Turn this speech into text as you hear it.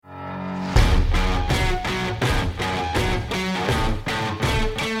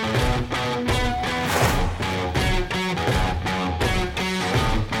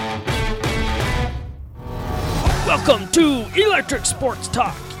Welcome to Electric Sports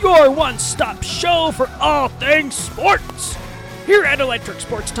Talk, your one-stop show for all things sports. Here at Electric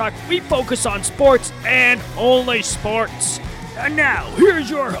Sports Talk, we focus on sports and only sports. And now, here's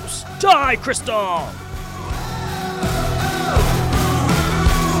your host, Ty Crystal.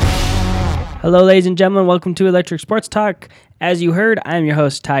 Hello, ladies and gentlemen. Welcome to Electric Sports Talk. As you heard, I'm your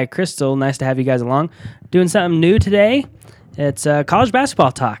host, Ty Crystal. Nice to have you guys along. Doing something new today. It's college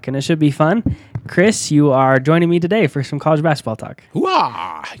basketball talk, and it should be fun. Chris, you are joining me today for some college basketball talk.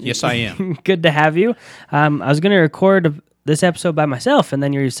 Hooah! Yes, I am. Good to have you. I was going to record this episode by myself, and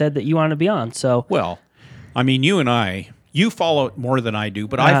then you said that you want to be on. So, Well, I mean, you follow it more than I do,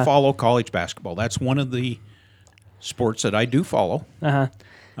 but I follow college basketball. That's one of the sports that I do follow.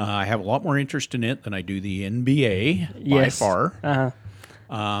 I have a lot more interest in it than I do the NBA by far.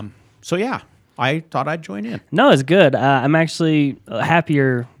 So, yeah, I thought I'd join in. No, it's good. I'm actually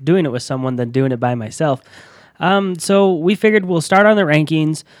happier doing it with someone than doing it by myself. So we figured we'll start on the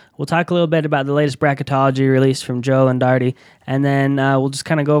rankings. We'll talk a little bit about the latest bracketology released from Joe Lundardi, and then we'll just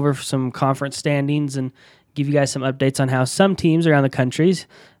kind of go over some conference standings and give you guys some updates on how some teams around the countries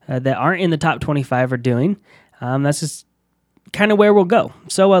that aren't in the top 25 are doing. That's just kind of where we'll go.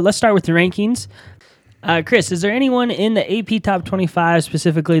 So let's start with the rankings. Chris, is there anyone in the AP Top 25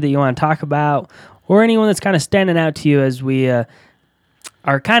 specifically that you want to talk about, or anyone that's kind of standing out to you as we are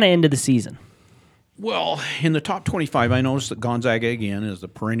kind of into the season? Well, in the top 25, I noticed that Gonzaga, again, is the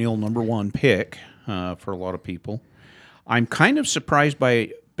perennial number one pick for a lot of people. I'm kind of surprised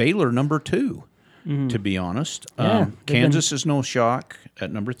by Baylor, number 2, to be honest. Kansas is no shock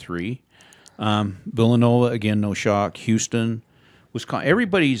at number 3. Villanova, again, no shock. Houston, Wisconsin.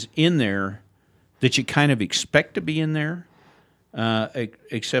 Everybody's in there that you kind of expect to be in there,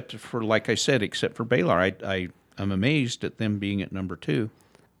 except for, like I said, except for Baylor. I'm amazed at them being at number 2.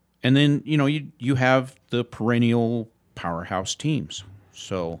 And then, you have the perennial powerhouse teams.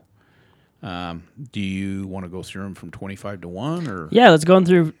 So do you want to go through them from 25 to 1? Or? Yeah, let's go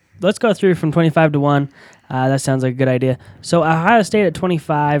through from 25 to 1. That sounds like a good idea. So Ohio State at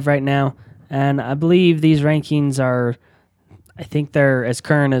 25 right now, and I believe these rankings I think they're as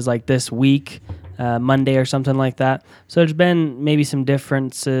current as like this week, Monday or something like that. So there's been maybe some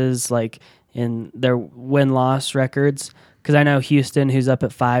differences like in their win-loss records, because I know Houston, who's up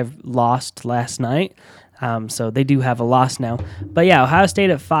at 5, lost last night. So they do have a loss now. But yeah, Ohio State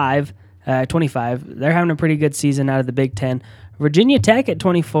at 25. They're having a pretty good season out of the Big Ten. Virginia Tech at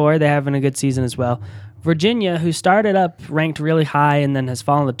 24. They're having a good season as well. Virginia, who started up ranked really high and then has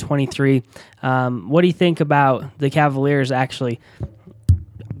fallen to 23. What do you think about the Cavaliers actually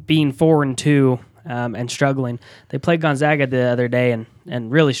being 4-2 and struggling? They played Gonzaga the other day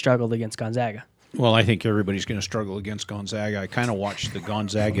and really struggled against Gonzaga. Well, I think everybody's going to struggle against Gonzaga. I kind of watched the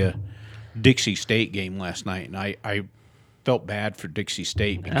Gonzaga-Dixie State game last night, and I felt bad for Dixie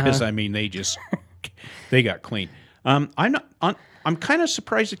State because, they got clean. I'm kind of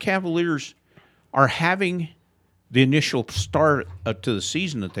surprised the Cavaliers are having the initial start to the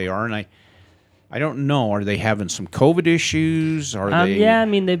season that they are, and I don't know. Are they having some COVID issues? Yeah, I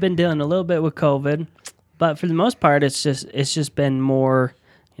mean, they've been dealing a little bit with COVID, but for the most part, it's just been more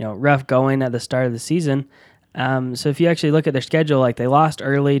rough going at the start of the season. So if you actually look at their schedule, like they lost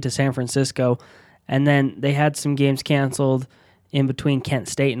early to San Francisco, and then they had some games canceled in between Kent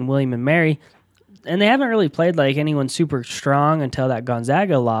State and William and Mary, and they haven't really played like anyone super strong until that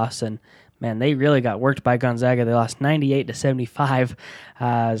Gonzaga loss, and man, they really got worked by Gonzaga. They lost 98-75,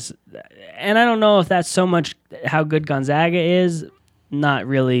 and I don't know if that's so much how good Gonzaga is, not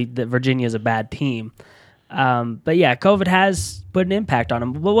really that Virginia is a bad team. But yeah, COVID has put an impact on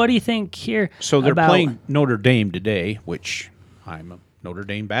them. But what do you think here? So they're playing Notre Dame today, which I'm a Notre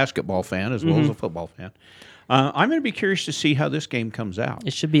Dame basketball fan as well as a football fan. I'm going to be curious to see how this game comes out.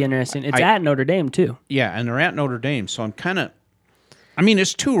 It should be interesting. It's at Notre Dame, too. Yeah, and they're at Notre Dame, so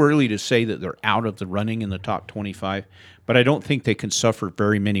it's too early to say that they're out of the running in the top 25, but I don't think they can suffer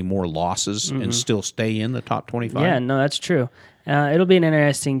very many more losses and still stay in the top 25. Yeah, no, that's true. It'll be an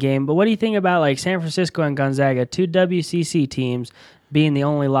interesting game. But what do you think about like San Francisco and Gonzaga, 2 WCC teams, being the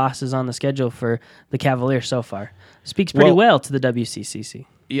only losses on the schedule for the Cavaliers so far? Speaks pretty well to the WCCC.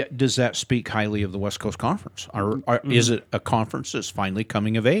 Yeah, does that speak highly of the West Coast Conference? Or is it a conference that's finally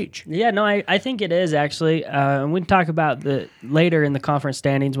coming of age? Yeah, no, I think it is, actually. And we can talk about later in the conference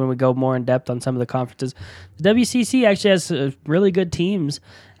standings when we go more in depth on some of the conferences. The WCC actually has really good teams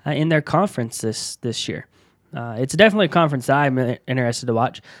in their conference this year. It's definitely a conference that I'm interested to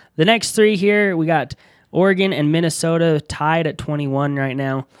watch. The next 3 here, we got Oregon and Minnesota tied at 21 right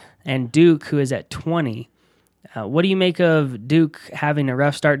now, and Duke, who is at 20. What do you make of Duke having a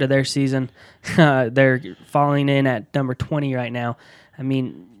rough start to their season? They're falling in at number 20 right now. I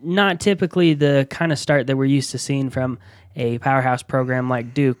mean, not typically the kind of start that we're used to seeing from a powerhouse program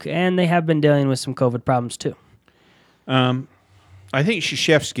like Duke, and they have been dealing with some COVID problems too. I think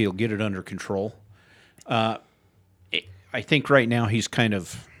Krzyzewski will get it under control. I think right now he's kind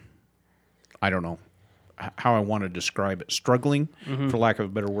of, I don't know how I want to describe it, struggling, for lack of a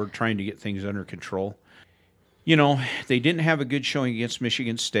better word, trying to get things under control. You know, they didn't have a good showing against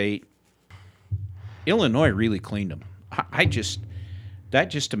Michigan State. Illinois really cleaned them. That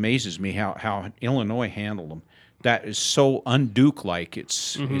just amazes me how Illinois handled them. That is so un-Duke-like.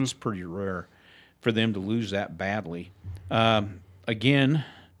 It's pretty rare for them to lose that badly. Again,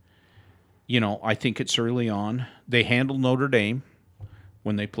 you know, I think it's early on. They handled Notre Dame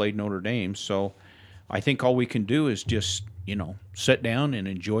when they played Notre Dame. So I think all we can do is just, you know, sit down and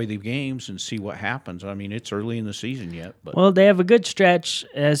enjoy the games and see what happens. I mean, it's early in the season yet. But Well, they have a good stretch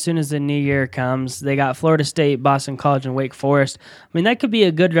as soon as the new year comes. They got Florida State, Boston College, and Wake Forest. I mean, that could be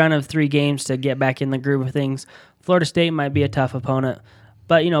a good run of 3 games to get back in the groove of things. Florida State might be a tough opponent.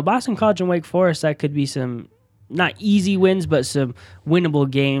 But, you know, Boston College and Wake Forest, that could be some not easy wins, but some winnable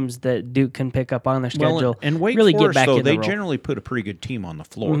games that Duke can pick up on their schedule. Well, and Wake really Forest, get back though, in the they roll. generally put a pretty good team on the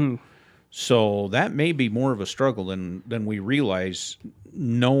floor. So that may be more of a struggle than we realize,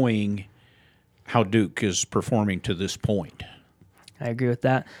 knowing how Duke is performing to this point. I agree with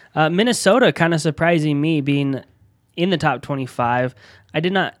that. Minnesota kind of surprising me being in the top 25. I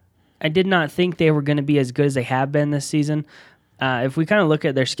did not think they were going to be as good as they have been this season. If we kind of look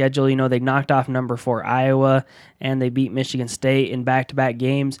at their schedule, you know, they knocked off number 4 Iowa, and they beat Michigan State in back-to-back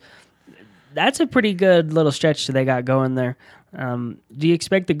games. That's a pretty good little stretch that they got going there. Do you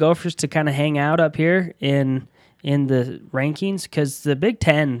expect the Gophers to kind of hang out up here in the rankings? Because the Big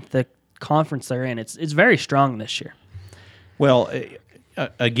Ten, the conference they're in, it's very strong this year. Well,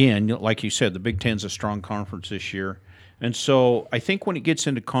 again, like you said, the Big Ten's a strong conference this year. And so I think when it gets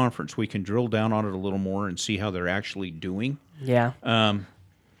into conference, we can drill down on it a little more and see how they're actually doing. Yeah.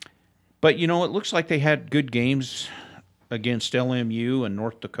 But, you know, it looks like they had good games against LMU and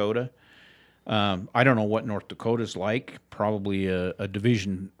North Dakota. I don't know what North Dakota's like. Probably a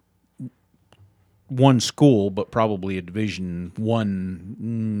Division I school, but probably a Division I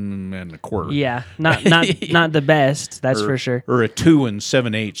and a quarter. Yeah, not the best, that's for sure. Or a 2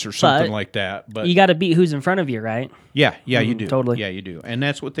 7/8 or something like that. But you got to beat who's in front of you, right? Yeah, you do. Totally. Yeah, you do. And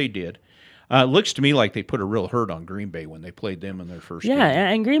that's what they did. It looks to me like they put a real hurt on Green Bay when they played them in their first game. Yeah,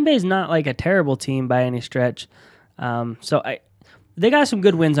 and Green Bay's not like a terrible team by any stretch. They got some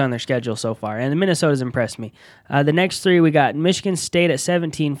good wins on their schedule so far, and Minnesota's impressed me. The next 3, we got Michigan State at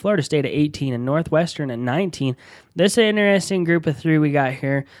 17, Florida State at 18, and Northwestern at 19. This is an interesting group of 3 we got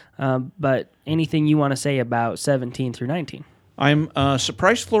here, but anything you want to say about 17 through 19? I'm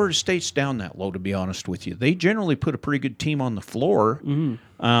surprised Florida State's down that low, to be honest with you. They generally put a pretty good team on the floor.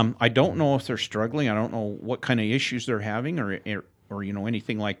 I don't know if they're struggling. I don't know what kind of issues they're having or you know,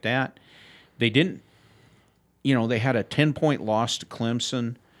 anything like that. They didn't. You know, they had a 10-point loss to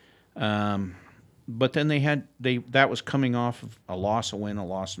Clemson, but then that was coming off of a loss, a win, a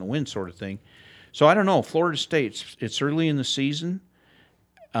loss, and a win sort of thing. So I don't know. Florida State, it's early in the season.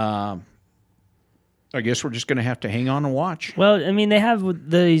 I guess we're just going to have to hang on and watch. Well, I mean, they have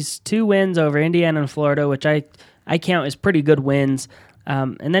these 2 wins over Indiana and Florida, which I count as pretty good wins.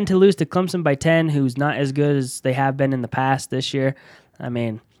 And then to lose to Clemson by 10, who's not as good as they have been in the past this year. I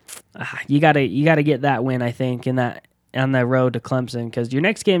mean, you gotta get that win, I think, on the road to Clemson, because your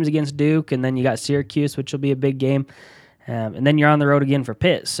next game is against Duke, and then you got Syracuse, which will be a big game, and then you're on the road again for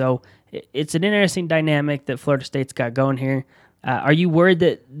Pitt. So it's an interesting dynamic that Florida State's got going here. Are you worried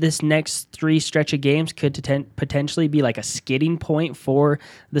that this next 3 stretch of games could potentially be like a skidding point for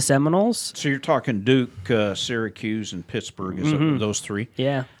the Seminoles? So you're talking Duke, Syracuse, and Pittsburgh, is it those 3?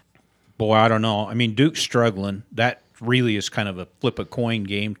 Yeah. Boy, I don't know. I mean, Duke's struggling. That really is kind of a flip a coin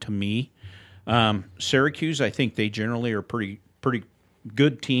game to me. Syracuse, I think they generally are a pretty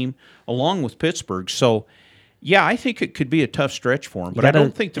good team, along with Pittsburgh. So, yeah, I think it could be a tough stretch for them. But I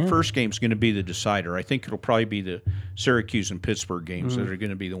don't think the first game's going to be the decider. I think it'll probably be the Syracuse and Pittsburgh games that are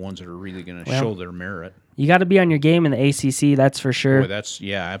going to be the ones that are really going to show their merit. You got to be on your game in the ACC, that's for sure. Boy,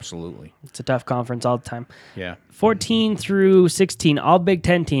 absolutely. It's a tough conference all the time. Yeah. 14 through 16, all Big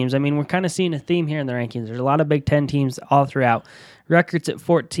Ten teams. I mean, we're kind of seeing a theme here in the rankings. There's a lot of Big Ten teams all throughout. Rutgers at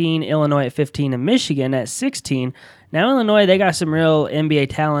 14, Illinois at 15, and Michigan at 16. Now, Illinois, they got some real NBA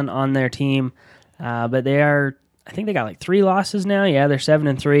talent on their team, but I think they got like 3 losses now. Yeah, they're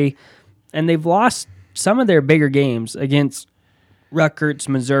 7-3, and they've lost some of their bigger games against Rutgers,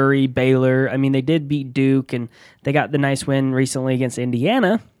 Missouri, Baylor. I mean, they did beat Duke, and they got the nice win recently against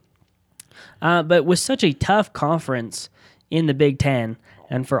Indiana. But with such a tough conference in the Big Ten,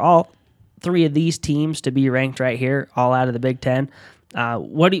 and for all three of these teams to be ranked right here, all out of the Big Ten,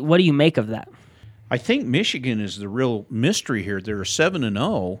 what do you make of that? I think Michigan is the real mystery here. They're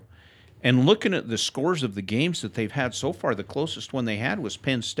 7-0, and looking at the scores of the games that they've had so far, the closest one they had was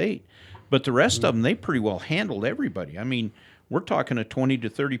Penn State. But the rest of them, they pretty well handled everybody. I mean, we're talking a 20 to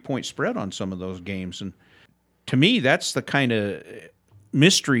 30-point spread on some of those games. And to me, that's the kind of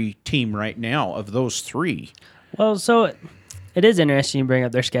mystery team right now of those three. Well, so it is interesting you bring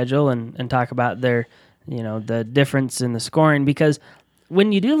up their schedule and talk about their, the difference in the scoring, because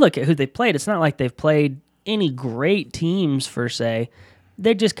when you do look at who they played, it's not like they've played any great teams per se.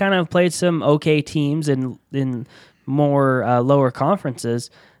 They just kind of played some okay teams in more lower conferences.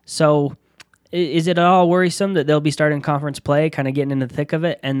 So is it at all worrisome that they'll be starting conference play, kind of getting in the thick of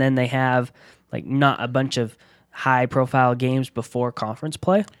it, and then they have like not a bunch of high-profile games before conference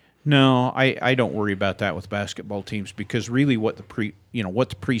play? No, I don't worry about that with basketball teams, because really what the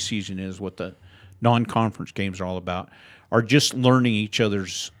preseason is, what the non-conference games are all about, are just learning each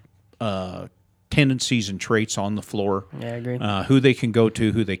other's tendencies and traits on the floor. Yeah, I agree. Who they can go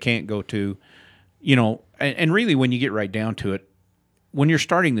to, who they can't go to, and really when you get right down to it, when you're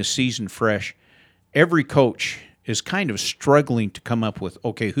starting the season fresh, every coach is kind of struggling to come up with,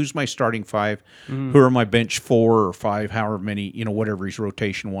 okay, who's my starting five? Mm-hmm. Who are my bench 4 or 5, however many, whatever his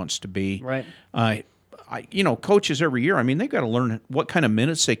rotation wants to be. Right. Coaches every year, I mean, they got to learn what kind of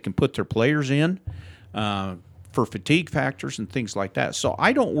minutes they can put their players in for fatigue factors and things like that. So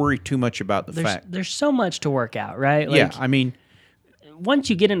I don't worry too much about the fact. There's so much to work out, right? Yeah, I mean, once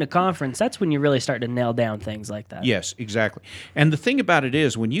you get into conference, that's when you really start to nail down things like that. Yes, exactly. And the thing about it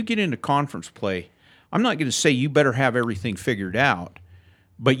is, when you get into conference play, I'm not going to say you better have everything figured out,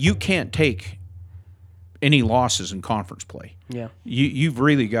 but you can't take any losses in conference play. Yeah, you've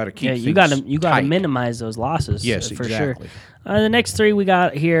really got to keep. You got to minimize those losses. Yes, for exactly. Sure. The next three we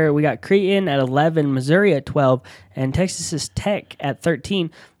got here, we got Creighton at 11, Missouri at 12, and Texas Tech at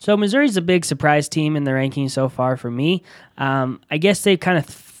 13. So Missouri's a big surprise team in the rankings so far for me. I guess they kind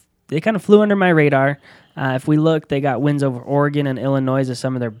of flew under my radar. If we look, they got wins over Oregon and Illinois as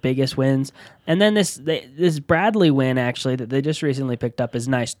some of their biggest wins. And then this Bradley win, actually, that they just recently picked up is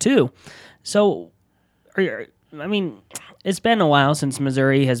nice, too. So, I mean, it's been a while since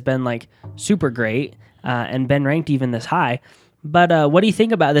Missouri has been, like, super great and been ranked even this high. But what do you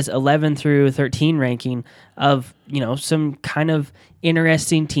think about this 11 through 13 ranking of, some kind of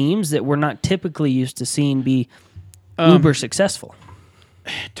interesting teams that we're not typically used to seeing be uber successful?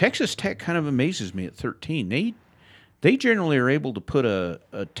 Texas Tech kind of amazes me at 13. They generally are able to put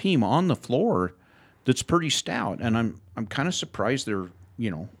a team on the floor that's pretty stout, and I'm kind of surprised they're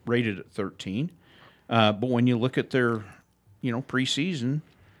rated at 13. But when you look at their preseason,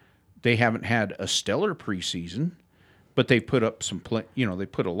 they haven't had a stellar preseason, but they put up they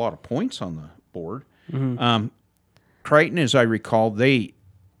put a lot of points on the board. Mm-hmm. Creighton, as I recall, they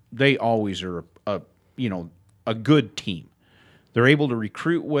always are a good team. They're able to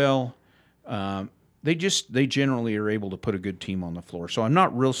recruit well. They generally are able to put a good team on the floor. So I'm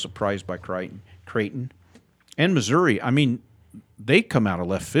not real surprised by Creighton and Missouri. I mean, they come out of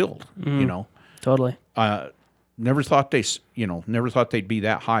left field. Totally. Never thought they'd be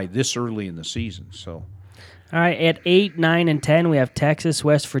that high this early in the season. So. All right, at 8, 9, and 10, we have Texas,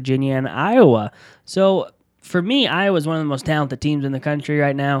 West Virginia, and Iowa. So for me, Iowa is one of the most talented teams in the country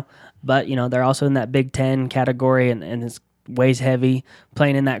right now. But they're also in that Big Ten category, and it's weighs heavy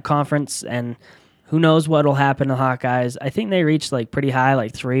playing in that conference, and who knows what will happen to Hawkeyes. I think they reached pretty high,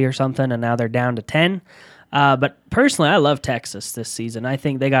 3 or something, and now they're down to 10. But personally, I love Texas this season. I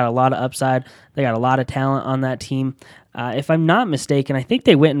think they got a lot of upside. They got a lot of talent on that team. If I'm not mistaken, I think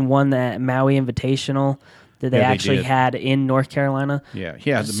they went and won that Maui Invitational that they actually had in North Carolina. Yeah,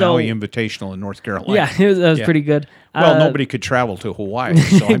 the Maui Invitational in North Carolina. Yeah, that was pretty good. Well, nobody could travel to Hawaii,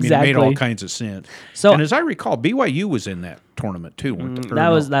 so I mean, it made all kinds of sense. So, and as I recall, BYU was in that tournament too. That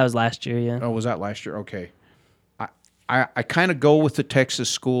was last year, yeah. Oh, was that last year? Okay. I kind of go with the Texas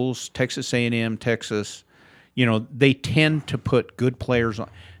schools, Texas A&M, Texas. They tend to put good players on.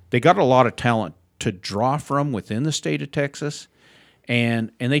 They got a lot of talent to draw from within the state of Texas.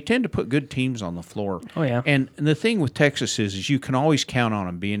 And they tend to put good teams on the floor. Oh, yeah. And the thing with Texas is you can always count on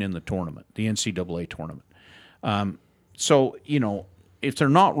them being in the tournament, the NCAA tournament. So, if they're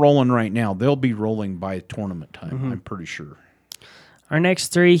not rolling right now, they'll be rolling by tournament time, I'm pretty sure. Our next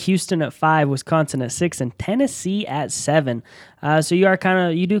three: Houston at 5, Wisconsin at 6, and Tennessee at 7. So you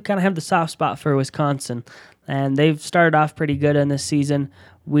do kind of have the soft spot for Wisconsin, and they've started off pretty good in this season.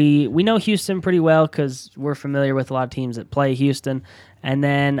 We know Houston pretty well because we're familiar with a lot of teams that play Houston, and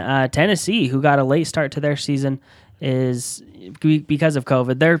then Tennessee, who got a late start to their season, is because of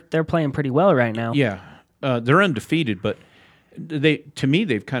COVID. They're playing pretty well right now. Yeah, they're undefeated, but to me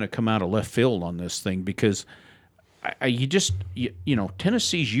they've kind of come out of left field on this thing because.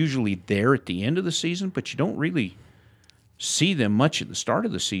 Tennessee's usually there at the end of the season, but you don't really see them much at the start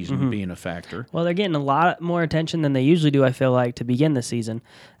of the season being a factor. Well, they're getting a lot more attention than they usually do, I feel like, to begin the season.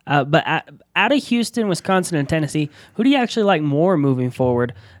 But out of Houston, Wisconsin, and Tennessee, who do you actually like more moving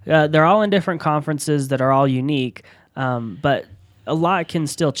forward? They're all in different conferences that are all unique, but a lot can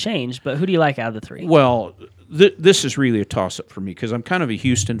still change. But who do you like out of the three? Well, this is really a toss-up for me because I'm kind of a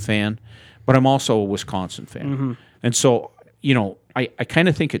Houston fan, but I'm also a Wisconsin fan. And so, I kind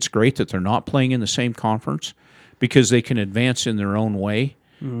of think it's great that they're not playing in the same conference because they can advance in their own way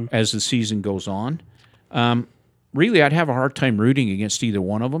as the season goes on. Really, I'd have a hard time rooting against either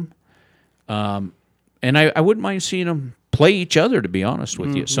one of them. And I wouldn't mind seeing them play each other, to be honest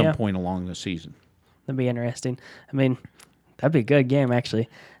with you, at some point along the season. That'd be interesting. I mean, that'd be a good game, actually.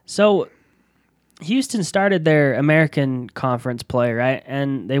 So Houston started their American Conference play, right?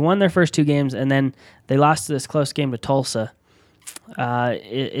 And they won their first 2 games, and then they lost this close game to Tulsa.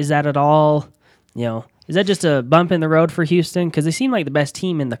 Is that at all, is that just a bump in the road for Houston? Because they seem like the best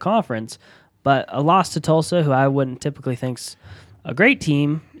team in the conference, but a loss to Tulsa, who I wouldn't typically think's a great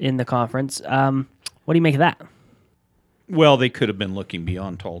team in the conference. What do you make of that? Well, they could have been looking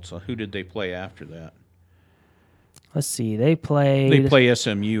beyond Tulsa. Who did they play after that? Let's see. They play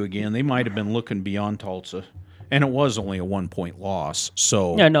SMU again. They might have been looking beyond Tulsa, and it was only a 1-point loss.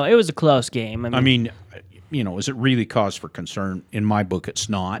 So no, it was a close game. I mean, is it really cause for concern? In my book, it's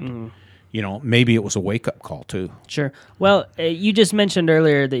not. Maybe it was a wake-up call too. Sure. Well, you just mentioned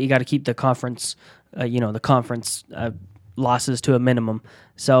earlier that you got to keep the conference, losses to a minimum.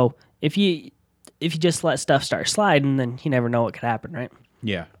 So if you just let stuff start sliding, then you never know what could happen, right?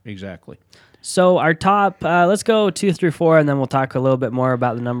 Yeah, exactly. So our top, let's go 2 through 4, and then we'll talk a little bit more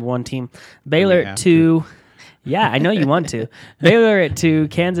about the number 1 team. Baylor at 2. Yeah, I know you want to. Baylor at 2,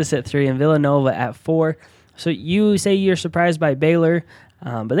 Kansas at 3, and Villanova at 4. So you say you're surprised by Baylor,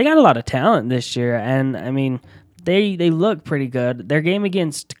 but they got a lot of talent this year, and I mean, they look pretty good. Their game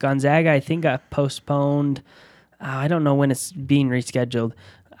against Gonzaga, I think, got postponed. I don't know when it's being rescheduled.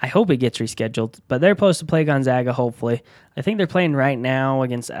 I hope it gets rescheduled, but they're supposed to play Gonzaga, hopefully. I think they're playing right now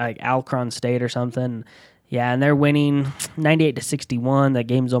against Alcorn State or something. Yeah, and they're winning 98-61. That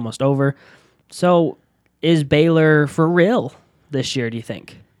game's almost over. So is Baylor for real this year, do you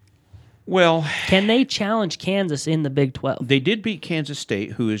think? Well, can they challenge Kansas in the Big 12? They did beat Kansas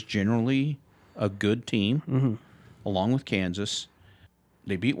State, who is generally a good team, along with Kansas.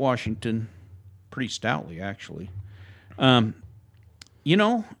 They beat Washington pretty stoutly, actually. I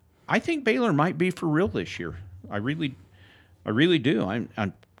think Baylor might be for real this year. I really do.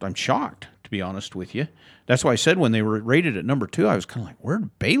 I'm shocked, to be honest with you. That's why I said when they were rated at number 2, I was kind of like, where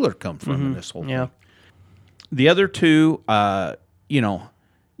did Baylor come from in this whole thing? The other two, the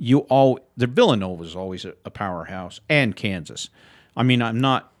Villanova is always a powerhouse, and Kansas. I mean, I'm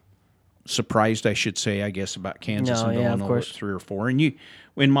not surprised, I should say, I guess, about Kansas and Villanova at 3 or 4. And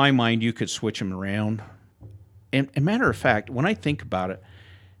in my mind, you could switch them around. And a matter of fact, when I think about it,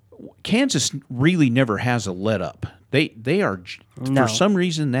 Kansas really never has a let up. They are, for some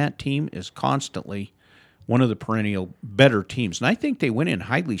reason, that team is constantly one of the perennial better teams. And I think they went in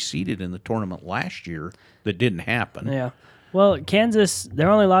highly seeded in the tournament last year that didn't happen. Yeah. Well, Kansas, their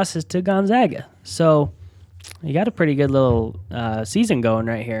only loss is to Gonzaga. So you got a pretty good little season going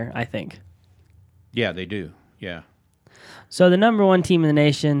right here, I think. Yeah, they do. Yeah. So the number 1 team in the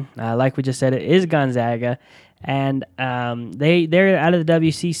nation, like we just said, it is Gonzaga. And they're out of the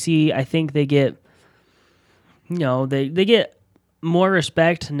WCC. I think they get, they get more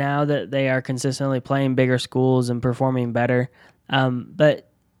respect now that they are consistently playing bigger schools and performing better. But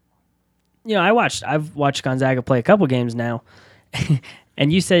I've watched Gonzaga play a couple games now,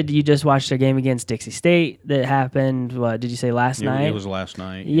 and you said you just watched a game against Dixie State that happened. What did you say last night? It was last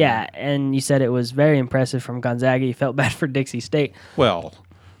night. Yeah, and you said it was very impressive from Gonzaga. You felt bad for Dixie State. Well,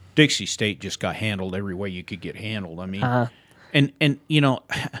 Dixie State just got handled every way you could get handled. I mean, and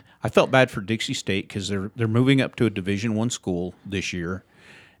I felt bad for Dixie State because they're moving up to a Division I school this year,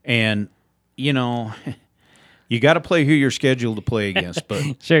 and you got to play who you're scheduled to play against.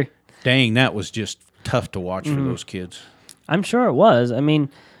 But sure, dang, that was just tough to watch for those kids. I'm sure it was. I mean,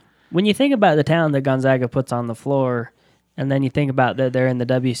 when you think about the talent that Gonzaga puts on the floor, And then you think about that they're in the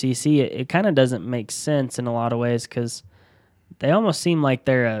WCC, it kind of doesn't make sense in a lot of ways because they almost seem like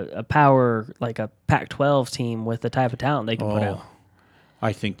they're a power, like a Pac-12 team with the type of talent they can put out.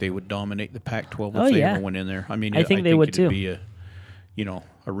 I think they would dominate the Pac-12 Oh, if they yeah. ever went in there. I mean, I think they would, it'd too. be a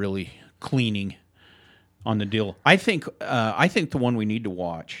really cleaning on the deal. I think the one we need to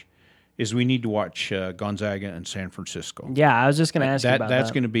watch is Gonzaga and San Francisco. Yeah, I was just going to ask you about that.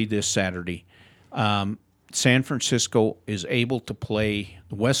 That's going to be this Saturday. San Francisco is able to play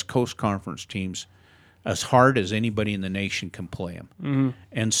the West Coast Conference teams as hard as anybody in the nation can play them. Mm-hmm.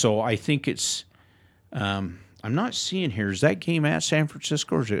 And so I think it's I'm not seeing here. Is that game at San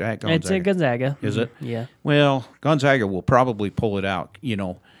Francisco or is it at Gonzaga? It's at Gonzaga. Is it? Yeah. Well, Gonzaga will probably pull it out,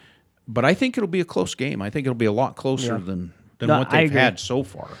 but I think it'll be a close game. I think it'll be a lot closer than what they've had so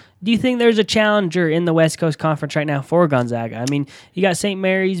far. Do you think there's a challenger in the West Coast Conference right now for Gonzaga? I mean, you got St.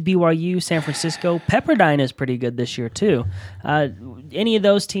 Mary's, BYU, San Francisco. Pepperdine is pretty good this year, too. Any of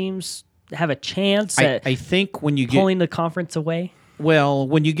those teams have a chance at I think when you pulling the conference away? Well,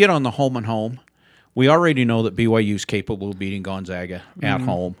 when you get on the home and home, we already know that BYU is capable of beating Gonzaga at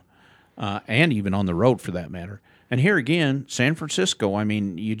home and even on the road for that matter. And here again, San Francisco, I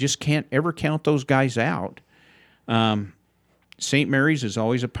mean, you just can't ever count those guys out. St. Mary's is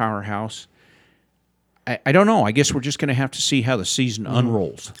always a powerhouse. I don't know. I guess we're just going to have to see how the season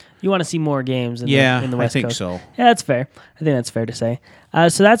unrolls. You want to see more games in the West Coast? I think so. Yeah, that's fair. I think that's fair to say.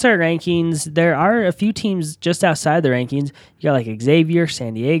 So that's our rankings. There are a few teams just outside the rankings. You got like Xavier,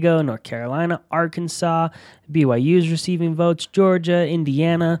 San Diego, North Carolina, Arkansas, BYU's receiving votes, Georgia,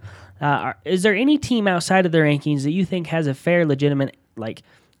 Indiana. Is there any team outside of the rankings that you think has a fair, legitimate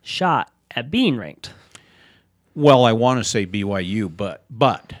shot at being ranked? Well, I want to say BYU,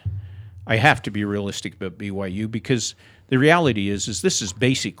 but I have to be realistic about BYU because the reality is this is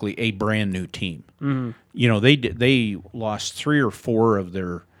basically a brand new team. Mm-hmm. They lost 3 or 4 of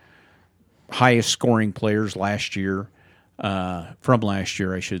their highest scoring players last year, from last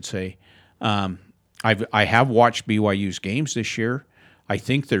year, I should say. I have watched BYU's games this year. I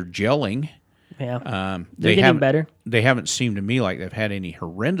think they're gelling. Yeah, they're getting better. They haven't seemed to me like they've had any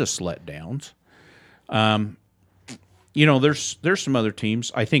horrendous letdowns. There's some other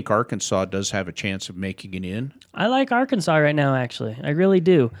teams. I think Arkansas does have a chance of making it in. I like Arkansas right now, actually. I really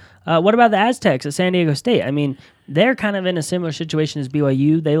do. What about the Aztecs at San Diego State? I mean, they're kind of in a similar situation as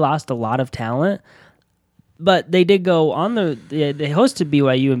BYU. They lost a lot of talent, but they did go on they hosted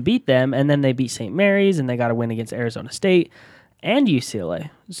BYU and beat them, and then they beat St. Mary's, and they got a win against Arizona State and UCLA.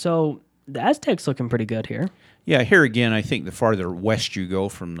 So the Aztecs looking pretty good here. Yeah, here again, I think the farther west you go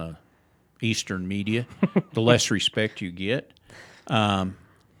from the Eastern media, the less respect you get. San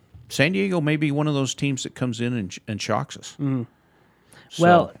Diego may be one of those teams that comes in and shocks us. Mm. So.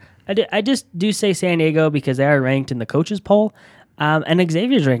 Well, I just do say San Diego because they are ranked in the coaches poll, and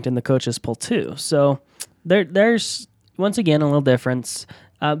Xavier's ranked in the coaches poll too. So there's once again a little difference.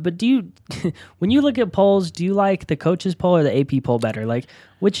 But do you, when you look at polls, do you like the coaches poll or the AP poll better? Like,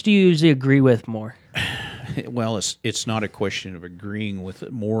 which do you usually agree with more? Well, it's not a question of agreeing with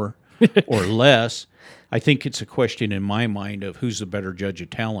it more or less. I think it's a question in my mind of who's the better judge of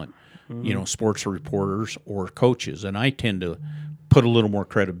talent, sports reporters or coaches. And I tend to put a little more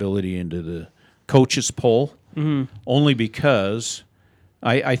credibility into the coaches poll, only because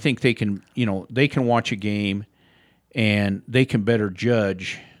I think they can watch a game and they can better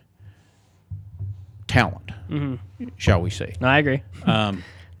judge talent, shall we say. No, I agree.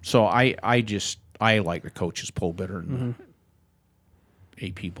 So I like the coaches poll better than the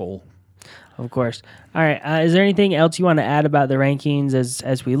AP poll. Of course. All right. Is there anything else you want to add about the rankings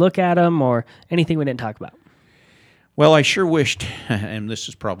as we look at them, or anything we didn't talk about? Well, I sure wished, and this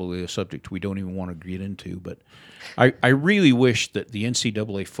is probably a subject we don't even want to get into, but I really wish that the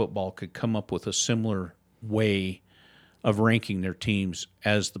NCAA football could come up with a similar way of ranking their teams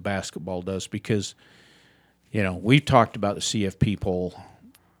as the basketball does, because, we've talked about the CFP poll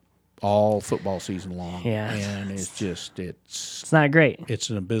all football season long. Yeah. And it's not great.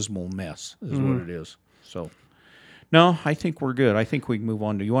 It's an abysmal mess is what it is. So, no, I think we're good. I think we can move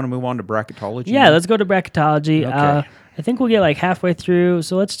on to, you want to move on to bracketology? Yeah, let's go to bracketology. Okay. I think we'll get halfway through.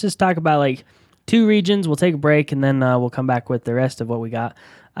 So let's just talk about 2 regions. We'll take a break and then we'll come back with the rest of what we got.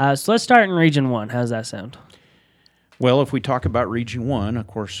 So let's start in Region 1. How's that sound? Well, if we talk about Region 1, of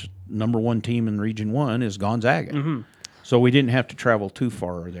course, number 1 team in Region 1 is Gonzaga. Mm-hmm. So we didn't have to travel too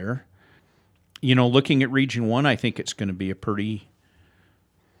far there. Looking at Region 1, I think it's going to be a pretty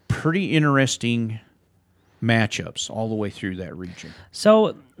interesting matchups all the way through that region.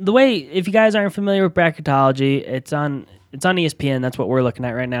 So the way, if you guys aren't familiar with bracketology, it's on ESPN. That's what we're looking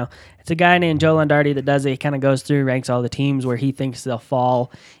at right now. It's a guy named Joe Lombardi that does it. He kind of goes through, ranks all the teams where he thinks they'll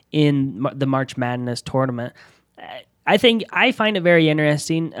fall in the March Madness tournament. I find it very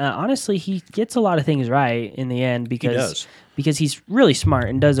interesting. Honestly, he gets a lot of things right in the end because he's really smart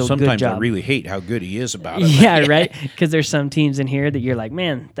and does a good job. Sometimes I really hate how good he is about it. Yeah, right? Because there's some teams in here that you're like,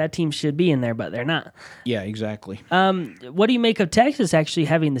 man, that team should be in there, but they're not. Yeah, exactly. What do you make of Texas actually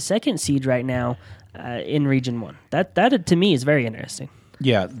having the second seed right now in Region 1? That to me is very interesting.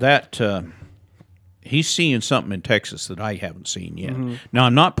 Yeah, he's seeing something in Texas that I haven't seen yet. Now,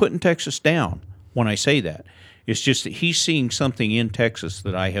 I'm not putting Texas down when I say that. It's just that he's seeing something in Texas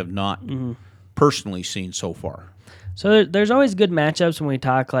that I have not personally seen so far. So there's always good matchups when we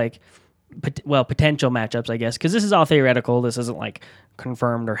talk potential matchups, I guess, because this is all theoretical. This isn't like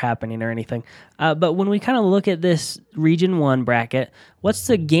confirmed or happening or anything. But when we kind of look at this Region 1 bracket, what's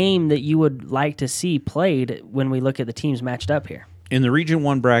the game that you would like to see played when we look at the teams matched up here? In the Region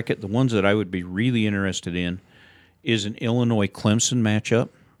 1 bracket, the ones that I would be really interested in is an Illinois-Clemson matchup.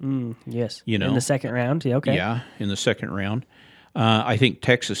 Yes. You know, in the second round. Yeah, okay. Yeah, in the second round. I think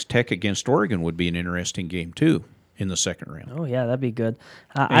Texas Tech against Oregon would be an interesting game, too, in the second round. Oh, yeah, that'd be good.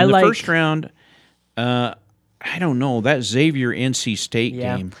 In the first round, I don't know, that Xavier-NC State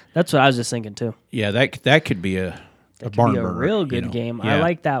game. That's what I was just thinking, too. Yeah, that could be a barn burner. A real good game. Yeah. I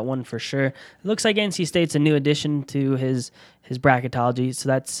like that one for sure. It looks like NC State's a new addition to his bracketology, so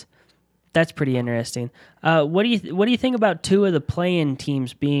that's pretty interesting. What do you think about two of the play-in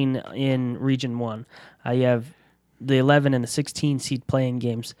teams being in Region 1? You have the 11 and the 16 seed play-in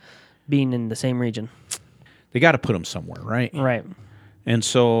games being in the same region. They got to put them somewhere, right? Right. And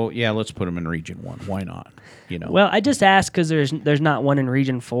so, yeah, let's put them in Region 1. Why not? Well, I just asked because there's not one in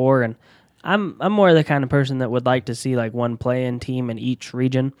Region 4, and I'm more the kind of person that would like to see like one play-in team in each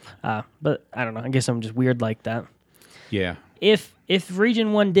region. But I don't know. I guess I'm just weird like that. Yeah. If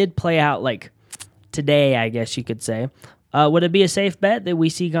Region 1 did play out like today, I guess you could say, would it be a safe bet that we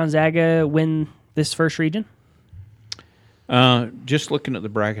see Gonzaga win this first region? Just looking at the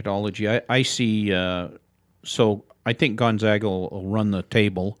bracketology, I see. So I think Gonzaga will run the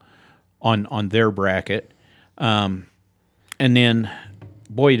table on their bracket, and then,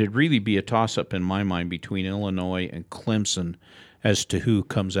 boy, it'd really be a toss-up in my mind between Illinois and Clemson as to who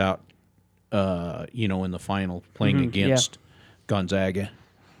comes out, in the final playing against Gonzaga.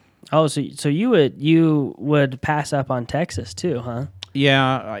 Oh, so you would pass up on Texas too, huh?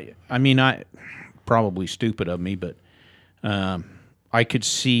 Yeah, I mean, probably stupid of me, but I could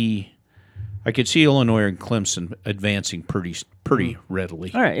see Illinois and Clemson advancing pretty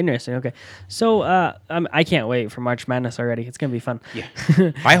readily. All right, interesting. Okay, so I can't wait for March Madness already. It's gonna be fun. Yeah,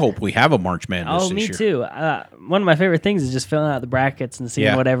 I hope we have a March Madness. Oh, me this year. too. One of my favorite things is just filling out the brackets and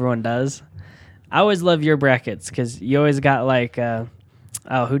seeing what everyone does. I always love your brackets because you always got like,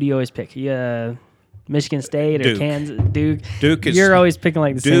 who do you always pick? Michigan State or Duke. Kansas, Duke. You're always picking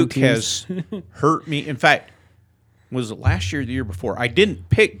like the same Duke teams. has hurt me. In fact, was it last year or the year before? I didn't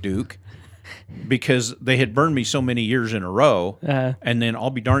pick Duke because they had burned me so many years in a row, and then I'll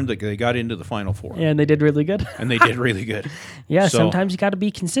be darned that they got into the Final Four. Yeah, and they did really good. And they did really good. Yeah, So- sometimes you got to be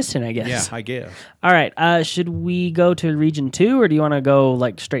consistent, I guess. Yeah, I guess. All right, should we go to Region 2 or do you want to go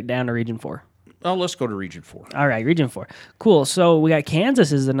like straight down to Region 4? Well, let's go to Region 4. All right, Region 4. Cool. So we got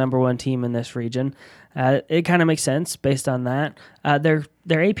Kansas as the number one team in this region. It kind of makes sense based on that. Their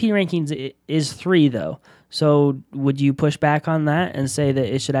AP rankings is 3, though. So would you push back on that and say that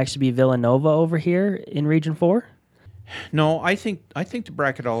it should actually be Villanova over here in Region 4? No, I think the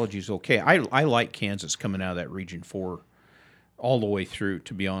bracketology is okay. I like Kansas coming out of that Region 4 all the way through,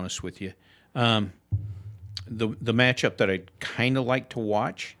 to be honest with you. The matchup that I'd kind of like to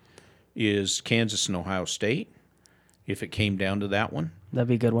watch is Kansas and Ohio State, if it came down to that one. That'd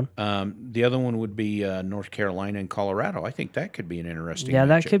be a good one. The other one would be North Carolina and Colorado. I think that could be an interesting Yeah,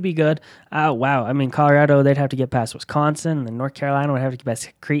 that matchup. could be good. Wow. I mean, Colorado, they'd have to get past Wisconsin, and then North Carolina would have to get past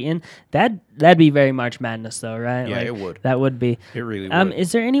Creighton. That'd be very March Madness, though, right? Yeah, it would. That would be. It really would.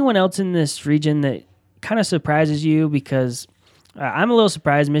 Is there anyone else in this region that kind of surprises you? Because I'm a little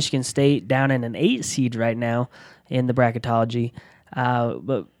surprised Michigan State down in an 8 seed right now in the bracketology.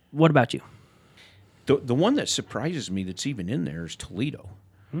 But what about you? The one that surprises me that's even in there is Toledo.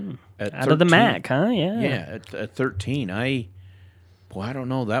 Out of the MAC, huh? Yeah. Yeah, at 13. I don't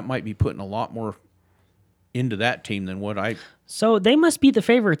know. That might be putting a lot more into that team than what I... So they must be the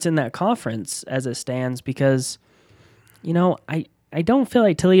favorites in that conference as it stands because, I don't feel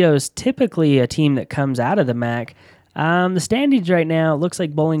like Toledo is typically a team that comes out of the MAC. The standings right now, it looks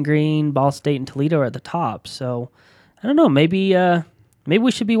like Bowling Green, Ball State, and Toledo are at the top. So, I don't know. Maybe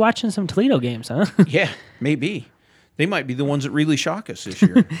we should be watching some Toledo games, huh? Yeah, maybe. They might be the ones that really shock us this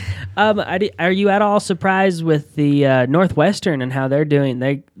year. Are you at all surprised with the Northwestern and how they're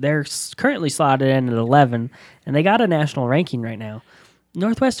doing? They're currently slotted in at 11, and they got a national ranking right now.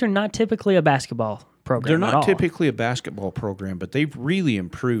 Northwestern, not typically a basketball program. They're not typically a basketball program, but they've really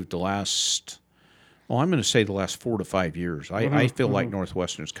improved the last, I'm going to say the last 4 to 5 years. I feel like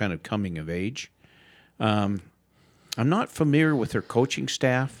Northwestern's kind of coming of age. I'm not familiar with their coaching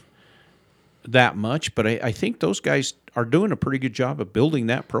staff that much, but I think those guys are doing a pretty good job of building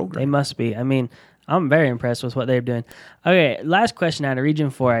that program. They must be. I mean, I'm very impressed with what they're doing. Okay, last question out of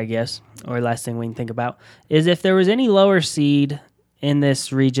Region 4, I guess, or last thing we can think about, is if there was any lower seed in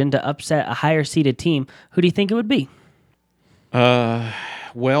this region to upset a higher seeded team, who do you think it would be?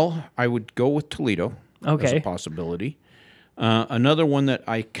 Well, I would go with Toledo as a possibility. Another one that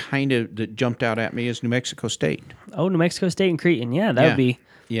that jumped out at me is New Mexico State. Oh, New Mexico State and Cretin. Yeah, that would be.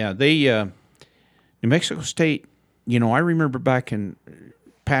 Yeah, New Mexico State, I remember back in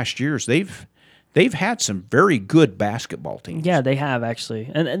past years, they've had some very good basketball teams. Yeah, they have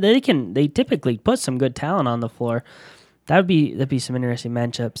actually. And they typically put some good talent on the floor. That'd be some interesting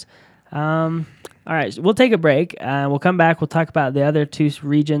matchups. All right, so we'll take a break. We'll come back. We'll talk about the other two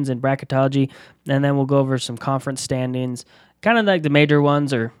regions in bracketology, and then we'll go over some conference standings, kind of like the major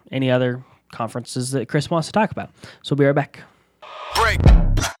ones or any other conferences that Chris wants to talk about. So we'll be right back. Break.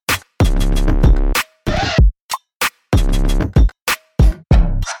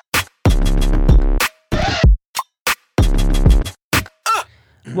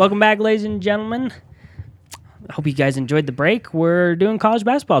 Welcome back, ladies and gentlemen. I hope you guys enjoyed the break. We're doing college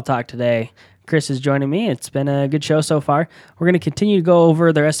basketball talk today. Chris is joining me. It's been a good show so far. We're going to continue to go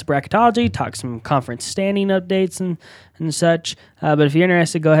over the rest of bracketology, talk some conference standing updates and such. But if you're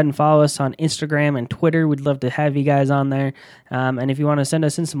interested, go ahead and follow us on Instagram and Twitter. We'd love to have you guys on there. And if you want to send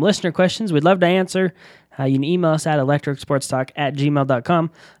us in some listener questions, we'd love to answer. You can email us at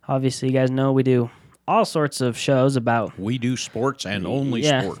electricsportstalk@gmail.com. Obviously, you guys know we do all sorts of shows about. We do sports and only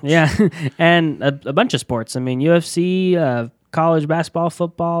sports. Yeah, and a bunch of sports. I mean, UFC, college basketball,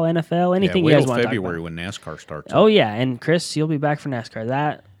 football, NFL, anything you guys want to talk about. February when NASCAR starts. Oh, yeah, and Chris, you'll be back for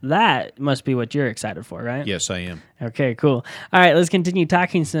NASCAR. That must be what you're excited for, right? Yes, I am. Okay, cool. All right, let's continue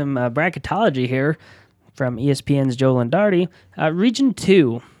talking some bracketology here from ESPN's Joe Lundardi. Region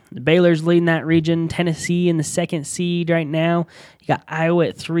 2. Baylor's leading that region. Tennessee in the second seed right now. You got Iowa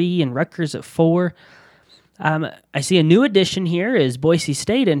at 3 and Rutgers at 4. I see a new addition here is Boise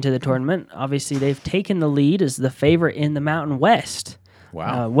State into the tournament. Obviously, they've taken the lead as the favorite in the Mountain West.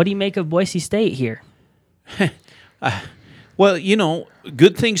 Wow. What do you make of Boise State here? Well,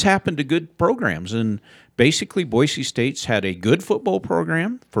 good things happen to good programs. And basically, Boise State's had a good football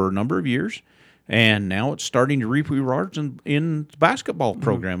program for a number of years. And now it's starting to reap rewards in the basketball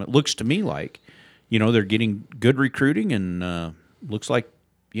program. Mm-hmm. It looks to me like, they're getting good recruiting and looks like,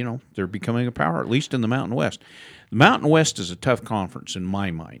 they're becoming a power, at least in the Mountain West. The Mountain West is a tough conference in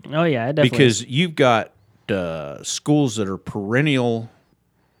my mind. Oh, yeah, definitely. Because you've got schools that are perennial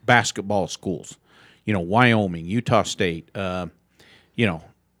basketball schools. Wyoming, Utah State, that's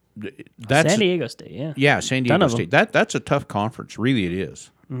San Diego State, yeah. Yeah, San Diego State. That's a tough conference. Really, it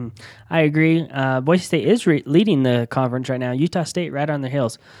is. Mm-hmm. I agree. Boise State is leading the conference right now. Utah State right on their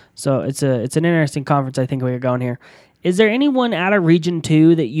heels. So it's an interesting conference. I think we're going here. Is there anyone out of Region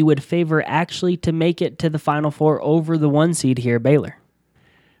 2 that you would favor actually to make it to the Final Four over the 1 seed here, Baylor?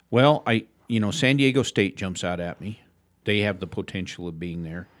 Well, San Diego State jumps out at me. They have the potential of being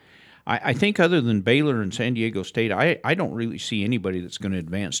there. I think other than Baylor and San Diego State, I don't really see anybody that's going to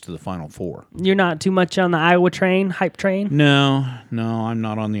advance to the Final Four. You're not too much on the Iowa hype train? No, I'm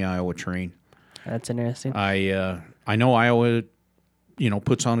not on the Iowa train. That's interesting. I know Iowa,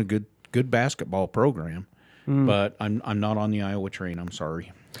 puts on a good basketball program, but I'm not on the Iowa train. I'm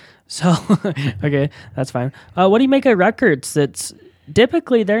sorry. So, okay, that's fine. What do you make of Rutgers? That's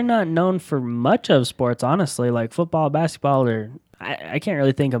typically they're not known for much of sports, honestly, like football, basketball, or I can't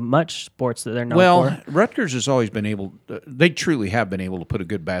really think of much sports that they're known for. Well, Rutgers has always been able. They truly have been able to put a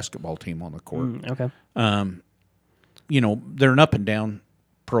good basketball team on the court. Okay. They're an up and down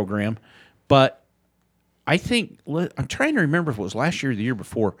program, but I think I'm trying to remember if it was last year or the year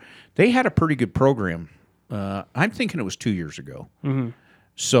before. They had a pretty good program. I'm thinking it was 2 years ago. Mm-hmm.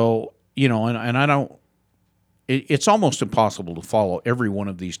 So and I don't. It's almost impossible to follow every one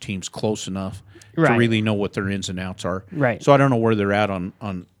of these teams close enough to really know what their ins and outs are. Right. So I don't know where they're at on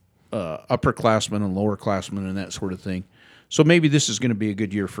upperclassmen and lowerclassmen and that sort of thing. So maybe this is going to be a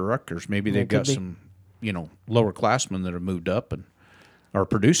good year for Rutgers. Maybe they've got some lower classmen that have moved up and are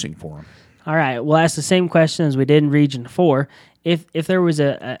producing for them. All right, we'll ask the same question as we did in Region 4. If there was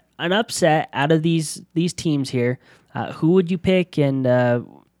an upset out of these teams here, who would you pick, and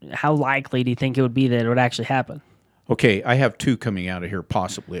how likely do you think it would be that it would actually happen? Okay, I have two coming out of here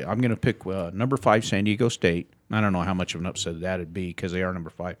possibly. I'm going to pick number 5, San Diego State. I don't know how much of an upset that would be because they are number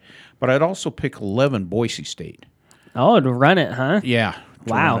 5. But I'd also pick 11, Boise State. Oh, to run it, huh? Yeah.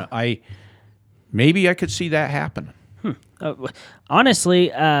 Wow. Maybe I could see that happen.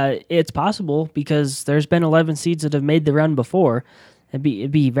 Honestly, it's possible because there's been 11 seeds that have made the run before. It'd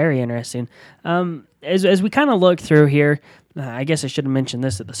be very interesting. As we kind of look through here, I guess I should have mentioned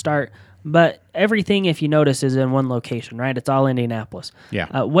this at the start, but everything, if you notice, is in one location, right? It's all Indianapolis.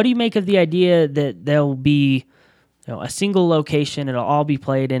 Yeah. What do you make of the idea that there'll be a single location, it'll all be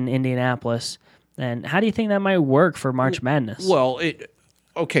played in Indianapolis, and how do you think that might work for March Madness? Well,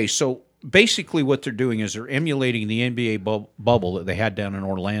 so basically what they're doing is they're emulating the NBA bubble that they had down in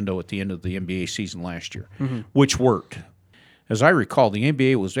Orlando at the end of the NBA season last year, which worked. As I recall, the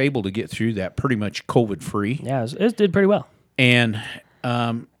NBA was able to get through that pretty much COVID-free. Yeah, it did pretty well. And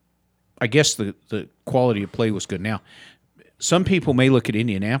I guess the quality of play was good. Now, some people may look at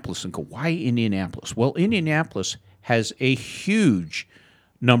Indianapolis and go, why Indianapolis? Well, Indianapolis has a huge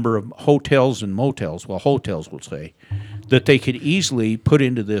number of hotels and motels, hotels we'll say, that they could easily put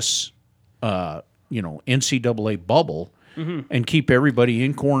into this NCAA bubble and keep everybody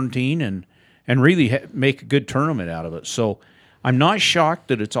in quarantine and really make a good tournament out of it. So I'm not shocked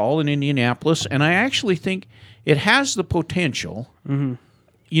that it's all in Indianapolis, and I actually think it has the potential,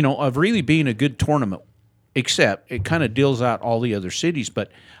 of really being a good tournament, except it kind of deals out all the other cities,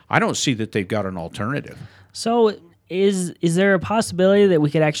 but I don't see that they've got an alternative. So is there a possibility that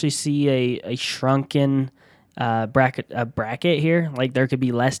we could actually see a shrunken bracket here? Like there could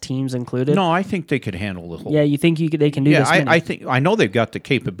be less teams included? No, I think they could handle the whole. Yeah, you think they can do this? Yeah, I know they've got the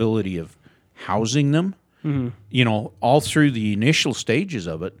capability of housing them, all through the initial stages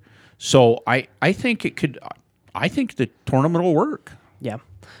of it. So I think it could. I think the tournament will work. Yeah.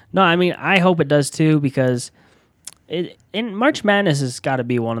 No, I mean I hope it does too because March Madness has got to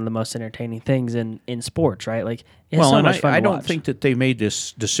be one of the most entertaining things in sports, right? Like it's so much fun to I don't watch. think that they made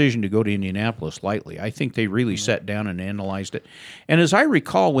this decision to go to Indianapolis lightly. I think they really sat down and analyzed it. And as I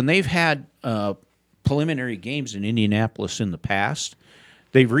recall, when they've had preliminary games in Indianapolis in the past,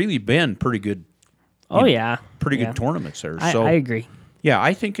 they've really been pretty good. Pretty good tournaments there. I agree. Yeah,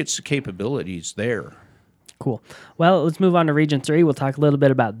 I think it's the capabilities there. Cool. Well, let's move on to Region 3. We'll talk a little bit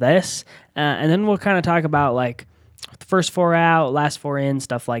about this, and then we'll kind of talk about like the first 4 out, last 4 in,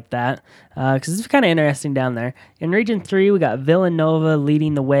 stuff like that, because it's kind of interesting down there. In Region 3, we got Villanova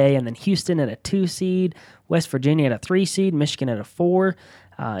leading the way, and then Houston at a 2 seed, West Virginia at a 3 seed, Michigan at a 4.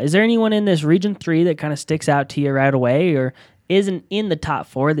 Is there anyone in this Region 3 that kind of sticks out to you right away or isn't in the top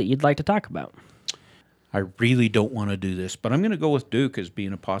 4 that you'd like to talk about? I really don't want to do this, but I'm going to go with Duke as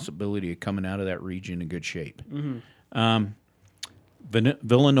being a possibility of coming out of that region in good shape.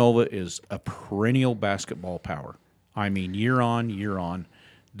 Villanova is a perennial basketball power. I mean, year on, year on,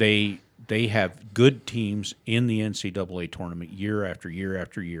 they have good teams in the NCAA tournament year after year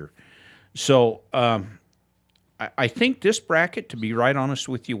after year. So I think this bracket, to be right honest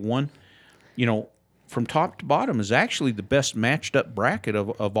with you, from top to bottom is actually the best matched up bracket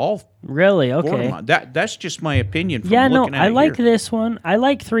of all. Really? Okay. That's just my opinion. I like this one. I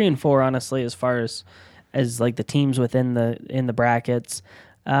like 3 and 4 honestly, as far as like the teams within the brackets.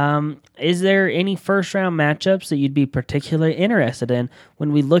 Is there any first round matchups that you'd be particularly interested in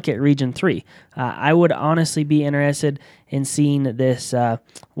when we look at Region 3? I would honestly be interested in seeing this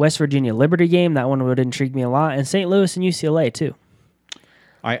West Virginia Liberty game. That one would intrigue me a lot, and St. Louis and UCLA too.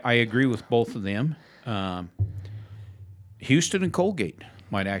 I agree with both of them. Houston and Colgate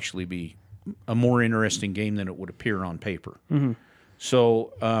might actually be a more interesting game than it would appear on paper.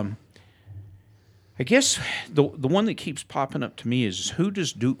 So I guess the one that keeps popping up to me is who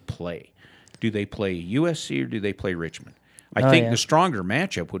does Duke play? Do they play USC or do they play Richmond? I think the stronger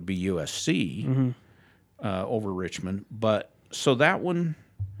matchup would be USC over Richmond. But so that one,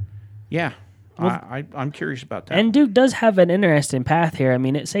 yeah. Well, I'm curious about that. And Duke does have an interesting path here. I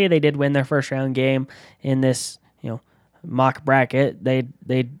mean, say they did win their first round game in this, mock bracket.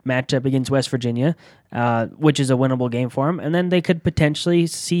 They'd match up against West Virginia, which is a winnable game for them, and then they could potentially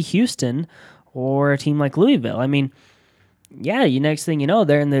see Houston or a team like Louisville. I mean, yeah, next thing you know,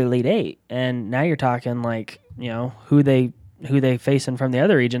 they're in the Elite Eight, and now you're talking like who they facing from the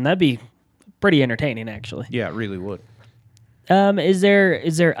other region. That'd be pretty entertaining, actually. Yeah, it really would. Is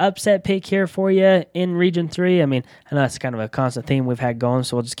there upset pick here for you in Region 3? I mean, I know that's kind of a constant theme we've had going,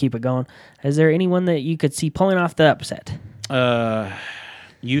 so we'll just keep it going. Is there anyone that you could see pulling off the upset?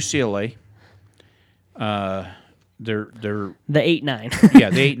 UCLA. They're The 8-9. yeah,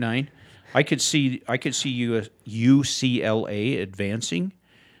 the 8-9. I could see UCLA advancing.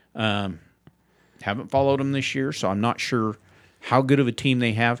 Haven't followed them this year, so I'm not sure how good of a team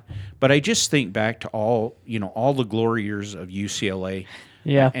they have. But I just think back to all the glory years of UCLA.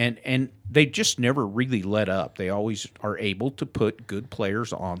 Yeah. And they just never really let up. They always are able to put good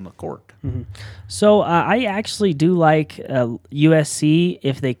players on the court. Mm-hmm. So I actually do like USC,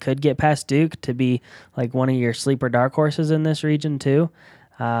 if they could get past Duke, to be like one of your sleeper dark horses in this region too.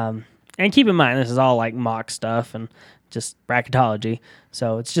 And keep in mind, this is all like mock stuff and just bracketology,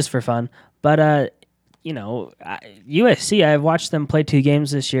 so it's just for fun. But USC, I've watched them play 2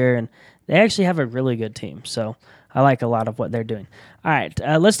 games this year, and they actually have a really good team. So I like a lot of what they're doing. All right,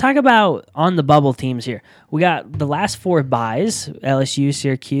 let's talk about on the bubble teams here. We got the last 4 byes: LSU,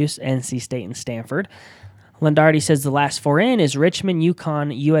 Syracuse, NC State, and Stanford. Lendardi says the last 4 in is Richmond,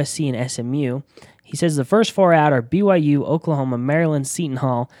 UConn, USC, and SMU. He says the first 4 out are BYU, Oklahoma, Maryland, Seton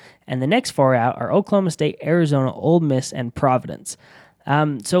Hall, and the next 4 out are Oklahoma State, Arizona, Ole Miss, and Providence.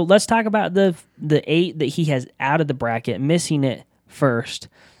 So let's talk about the 8 that he has out of the bracket, missing it first.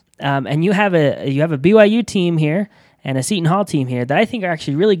 And you have a BYU team here and a Seton Hall team here that I think are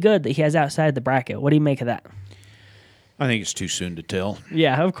actually really good that he has outside the bracket. What do you make of that? I think it's too soon to tell.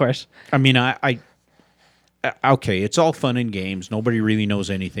 Yeah, of course. I mean, okay, it's all fun and games. Nobody really knows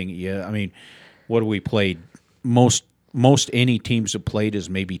anything yet. I mean, what have we played? Most any teams have played is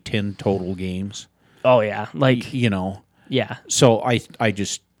maybe 10 total games. Oh yeah, like Yeah. So I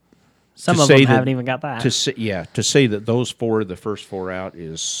just some of them haven't even got that. To say that those 4 the first 4 out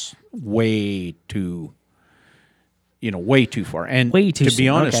is way too far. And way too to be soon.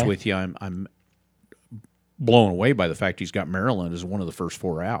 honest Okay. with you, I'm blown away by the fact he's got Maryland as one of the first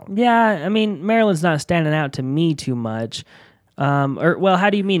 4 out. Yeah, I mean Maryland's not standing out to me too much. How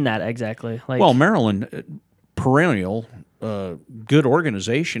do you mean that exactly? Well, Maryland, perennial, good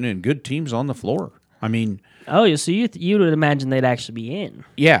organization and good teams on the floor. I mean, oh, so you would imagine they'd actually be in?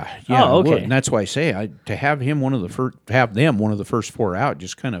 Yeah. Oh, okay. I would. And that's why I say to have him one of the first 4 out,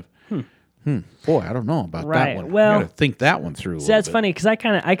 just kind of, boy, I don't know about that one. Well, I got to think that one through. So that's funny because I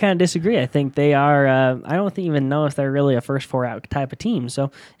kind of disagree. I think they are. I don't even know if they're really a first 4 out type of team.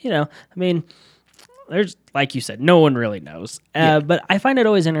 So I mean, there's, like you said, no one really knows. But I find it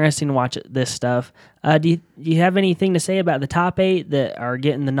always interesting to watch this stuff. Do you have anything to say about the top 8 that are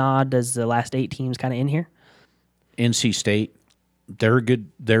getting the nod as the last 8 teams kind of in here? NC State, they're a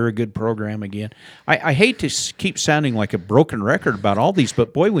good program again. I hate to keep sounding like a broken record about all these,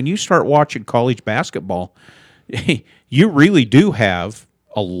 but boy, when you start watching college basketball, you really do have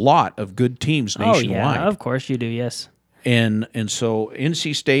a lot of good teams nationwide. Oh yeah, of course you do. Yes. And so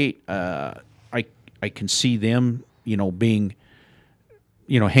NC State, I can see them, being,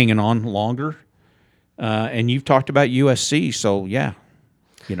 hanging on longer. And you've talked about USC, so yeah,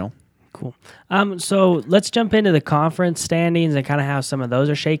 Cool. So let's jump into the conference standings and kind of how some of those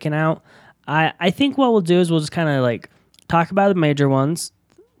are shaking out. I think what we'll do is we'll just kind of like talk about the major ones,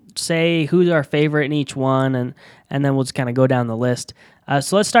 say who's our favorite in each one, and then we'll just kind of go down the list.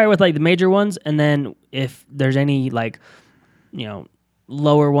 So let's start with like the major ones, and then if there's any like,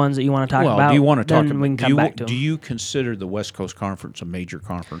 lower ones that you want to talk about, do you want to talk then we can come back to them. Do you consider the West Coast Conference a major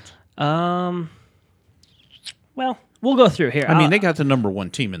conference? Well, we'll go through here. I mean, they got the number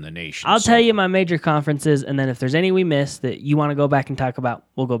 1 team in the nation. I'll tell you my major conferences, and then if there's any we missed that you want to go back and talk about,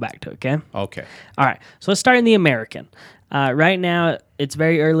 we'll go back to it, okay? Okay. All right, so let's start in the American. Right now, it's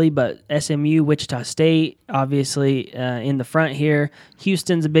very early, but SMU, Wichita State, obviously in the front here.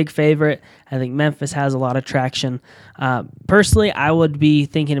 Houston's a big favorite. I think Memphis has a lot of traction. Personally, I would be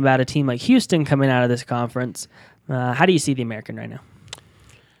thinking about a team like Houston coming out of this conference. How do you see the American right now?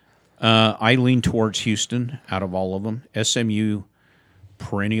 I lean towards Houston out of all of them. SMU,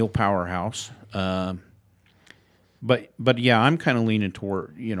 perennial powerhouse. But yeah, I'm kind of leaning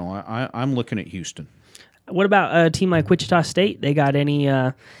toward, I'm looking at Houston. What about a team like Wichita State? They got any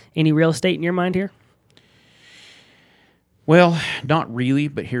real estate in your mind here? Well, not really,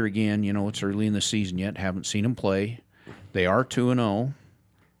 but here again, it's early in the season yet. Haven't seen them play. They are 2-0.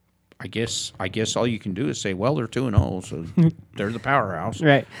 I guess all you can do is say, well, they're 2-0, so they're the powerhouse.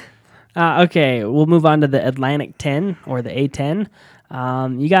 Right. Okay, we'll move on to the Atlantic 10 or the A10.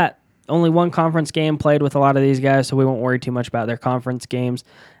 You got only one conference game played with a lot of these guys, so we won't worry too much about their conference games.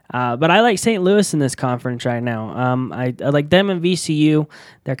 But I like St. Louis in this conference right now. I like them and VCU.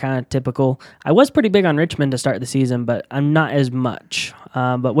 They're kind of typical. I was pretty big on Richmond to start the season, but I'm not as much.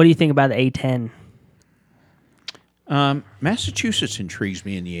 But what do you think about the A10? Massachusetts intrigues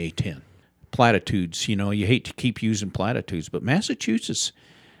me in the A10. Platitudes, you hate to keep using platitudes, but Massachusetts,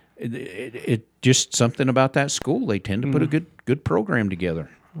 it just something about that school. They tend to put a good program together.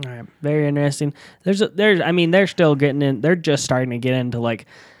 All right, very interesting. They're still getting in. They're just starting to get into like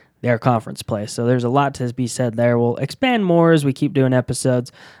their conference play. So there's a lot to be said there. We'll expand more as we keep doing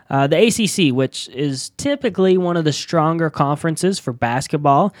episodes. The ACC, which is typically one of the stronger conferences for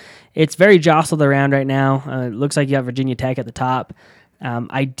basketball, it's very jostled around right now. It looks like you have Virginia Tech at the top.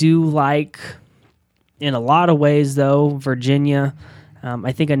 I do like, in a lot of ways, though, Virginia.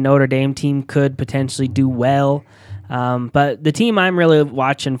 I think a Notre Dame team could potentially do well. But the team I'm really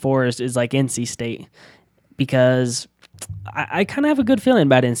watching for is like NC State, because I kind of have a good feeling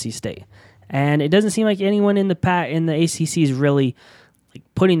about NC State, and it doesn't seem like anyone in the ACC is really like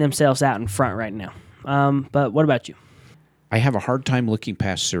putting themselves out in front right now. But what about you? I have a hard time looking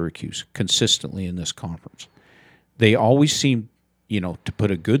past Syracuse consistently in this conference. They always seem, to put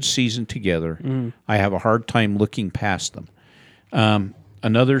a good season together. I have a hard time looking past them.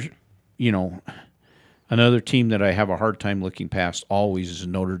 Another team that I have a hard time looking past always is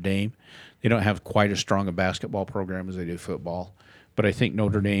Notre Dame. They don't have quite as strong a basketball program as they do football, but I think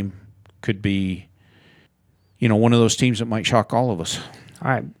Notre Dame could be, one of those teams that might shock all of us. All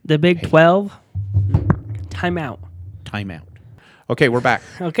right, the Big 12, timeout. Okay, we're back.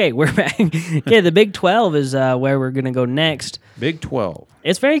 Okay, we're back. Okay, the Big 12 is where we're going to go next. Big 12.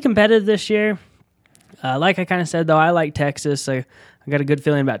 It's very competitive this year. Like I kind of said, though, I like Texas. I got a good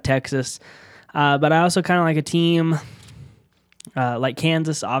feeling about Texas. But I also kind of like a team like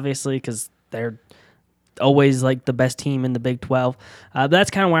Kansas, obviously, because they're always like the best team in the Big 12. But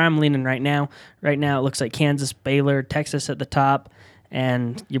that's kind of where I'm leaning right now. Right now, it looks like Kansas, Baylor, Texas at the top,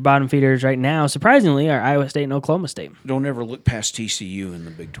 and your bottom feeders right now, surprisingly, are Iowa State and Oklahoma State. Don't ever look past TCU in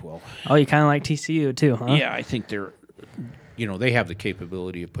the Big 12. Oh, you kind of like TCU too, huh? Yeah, I think they're, they have the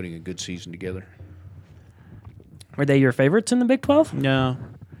capability of putting a good season together. Were they your favorites in the Big 12? No,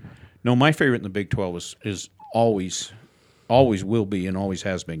 my favorite in the Big 12 is always will be and always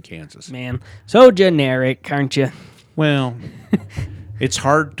has been Kansas. Man, so generic, aren't you? Well, it's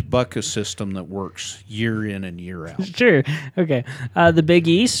hard to buck a system that works year in and year out. Sure. Okay. The Big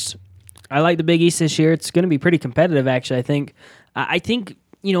East. I like the Big East this year. It's going to be pretty competitive, actually, I think. I think,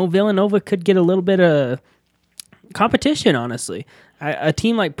 Villanova could get a little bit of competition, honestly. A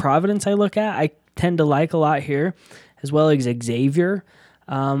team like Providence I look at, I tend to like a lot here, as well as Xavier.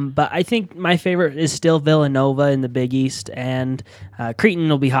 But I think my favorite is still Villanova in the Big East, and Creighton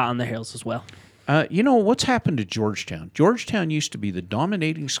will be hot on the heels as well. What's happened to Georgetown? Georgetown used to be the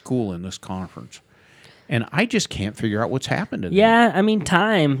dominating school in this conference, and I just can't figure out what's happened to them. Yeah, I mean,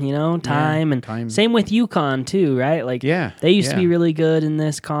 time. Same with UConn, too, right? Like, yeah, they used to be really good in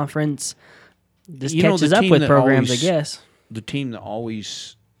this conference. This catches up with programs, I guess. The team that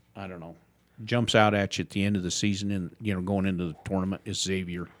always, I don't know, jumps out at you at the end of the season and going into the tournament is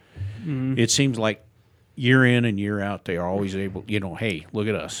Xavier. Mm-hmm. It seems like year in and year out they are always able, hey, look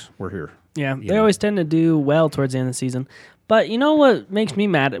at us, we're here. Yeah, they always tend to do well towards the end of the season. But you know what makes me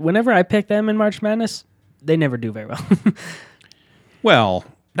mad? Whenever I pick them in March Madness, they never do very well. Well,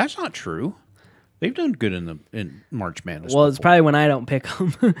 that's not true. They've done good in March Madness. Well, it's probably when I don't pick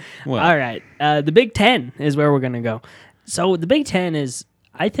them. Well, all right, the Big Ten is where we're going to go. So the Big Ten is,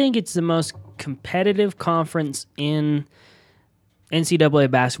 I think it's the most competitive conference in NCAA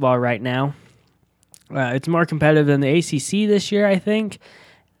basketball right now. It's more competitive than the ACC this year, I think,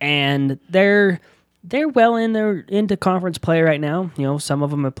 and they're well into conference play right now. Some of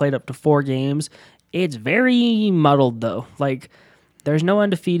them have played up to 4 games. It's very muddled though. Like, there's no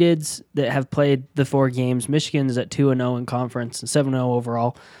undefeateds that have played the 4 games. Michigan is at 2-0 in conference and 7-0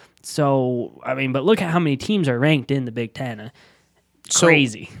 overall. So but look at how many teams are ranked in the Big Ten.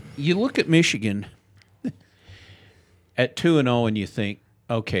 Crazy. So you look at Michigan at 2-0 and you think,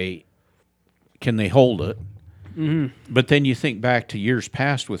 okay, can they hold it? Mm-hmm. But then you think back to years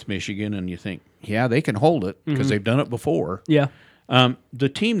past with Michigan and you think, yeah, they can hold it because they've done it before. Yeah. The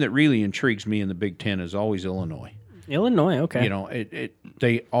team that really intrigues me in the Big Ten is always Illinois. Illinois, okay.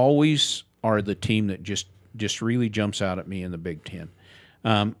 They always are the team that just really jumps out at me in the Big Ten.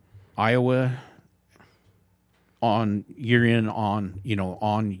 Iowa on year in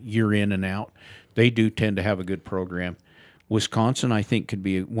and out, they do tend to have a good program. Wisconsin, I think, could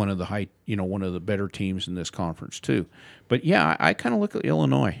be one of the better teams in this conference too. But yeah, I kind of look at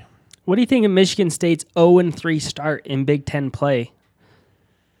Illinois. What do you think of Michigan State's 0-3 start in Big Ten play?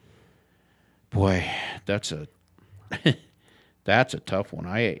 Boy, that's a that's a tough one.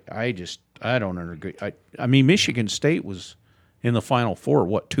 I don't agree. I mean, Michigan State was in the Final Four,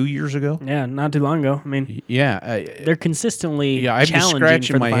 what, 2 years ago? Yeah, not too long ago. I mean, Yeah. they're consistently I'm just challenging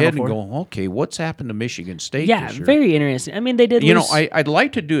scratching for the my Final head Four. and going, okay, what's happened to Michigan State Yeah, this year? very interesting. I mean, they did You lose. know, I'd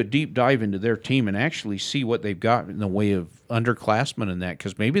like to do a deep dive into their team and actually see what they've got in the way of underclassmen and that,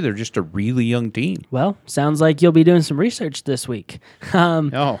 because maybe they're just a really young team. Well, sounds like you'll be doing some research this week.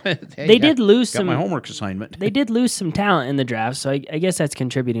 Oh, hey, They did lose got some. my homework assignment. They did lose some talent in the draft, so I guess that's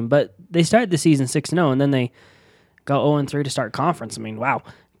contributing. But they started the season 6-0, and then they go 0-3 to start conference. I mean, wow,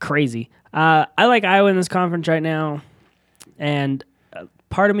 crazy. I like Iowa in this conference right now, and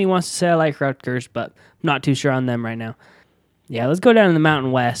part of me wants to say I like Rutgers, but I'm not too sure on them right now. Yeah, let's go down to the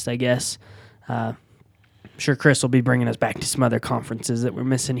Mountain West, I guess. I'm sure Chris will be bringing us back to some other conferences that we're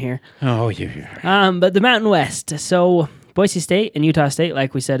missing here. Oh, yeah. But the Mountain West. So Boise State and Utah State,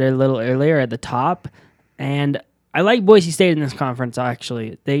 like we said a little earlier, are at the top. And I like Boise State in this conference,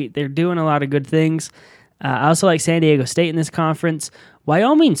 actually. They're doing a lot of good things. I also like San Diego State in this conference.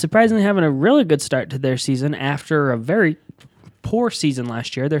 Wyoming, surprisingly, having a really good start to their season after a very poor season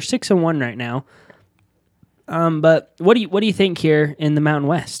last year. They're 6-1 right now. But what do you think here in the Mountain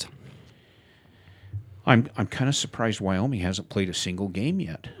West? I'm kind of surprised Wyoming hasn't played a single game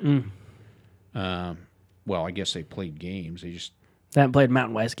yet. Well, I guess they played games. They haven't played a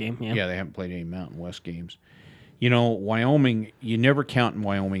Mountain West game. Yeah, they haven't played any Mountain West games. You know, Wyoming, you never count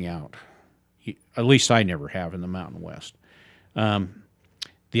Wyoming out. At least I never have in the Mountain West.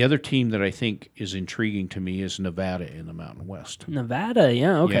 The other team that I think is intriguing to me is Nevada in the Mountain West. Nevada,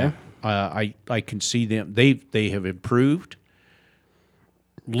 yeah, okay. Yeah. I can see them. They have improved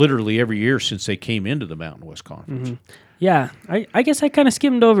literally every year since they came into the Mountain West Conference. Mm-hmm. Yeah, I guess I kind of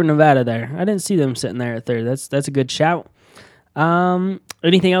skimmed over Nevada there. I didn't see them sitting there at third. That's a good shout.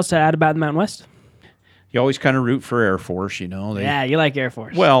 Anything else to add about the Mountain West? You always kind of root for Air Force, you know. Yeah, you like Air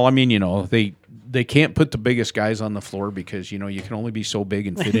Force. Well, I mean, you know, they can't put the biggest guys on the floor because, you know, you can only be so big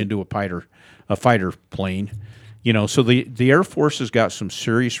and fit into a fighter plane. You know, so the Air Force has got some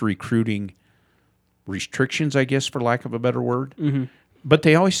serious recruiting restrictions, I guess, for lack of a better word. Mm-hmm. But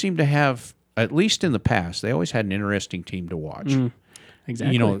they always seem to have, at least in the past, they always had an interesting team to watch.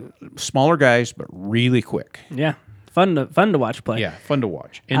 Exactly. You know, smaller guys, but really quick. Yeah. Fun to watch play. Yeah, fun to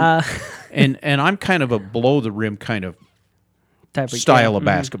watch. And and I'm kind of a below the rim kind of Type of style of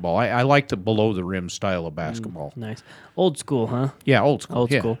basketball. I like the below the rim style of basketball. Nice. Old school, huh? Yeah, old school.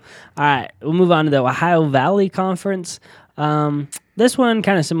 Old school. All right, we'll move on to the Ohio Valley Conference. This one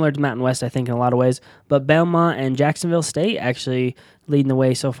kind of similar to Mountain West, I think, in a lot of ways. But Belmont and Jacksonville State actually leading the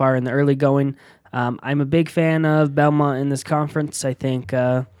way so far in the early going. I'm a big fan of Belmont in this conference. I think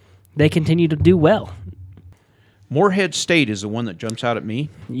they continue to do well. Morehead State is the one that jumps out at me.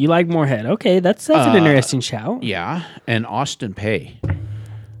 You like Morehead. Okay, that's an interesting shout. Yeah, and Austin Peay.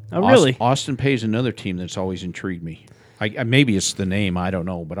 Oh, really? Austin Peay is another team that's always intrigued me. Maybe it's the name, I don't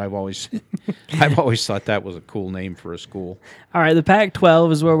know, but I've always thought that was a cool name for a school. All right, the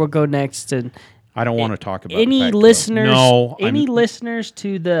Pac-12 is where we'll go next, and I don't want to talk about any the Pac-12. listeners. No, listeners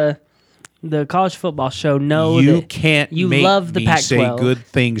to the college football show know you that can't you make love the me Pac-12. say good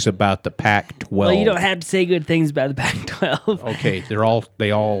things about the Pac-12. Well, you don't have to say good things about the Pac-12. Okay,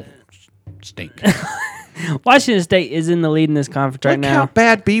 they all stink. Washington State is in the lead in this conference right Look now. how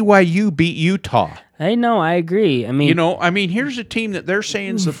bad BYU beat Utah. I know, I agree. I mean, Here's a team that they're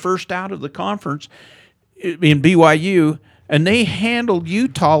saying is the first out of the conference in BYU, and they handled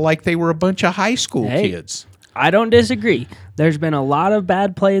Utah like they were a bunch of high school kids. I don't disagree. There's been a lot of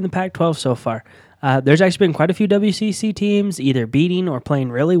bad play in the Pac-12 so far. There's actually been quite a few WCC teams either beating or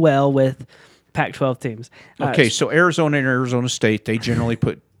playing really well with Pac-12 teams. Okay, so Arizona and Arizona State, they generally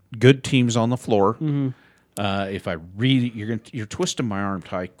put good teams on the floor. Mm-hmm. If I really, you're twisting my arm,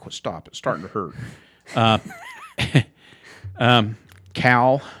 Ty. Stop! It's starting to hurt.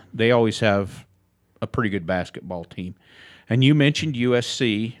 Cal, they always have a pretty good basketball team, and you mentioned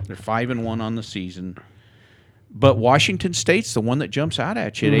USC. They're 5-1 on the season. But Washington State's the one that jumps out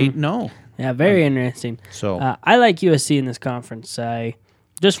at you at 8-0. Yeah, very interesting. So I like USC in this conference.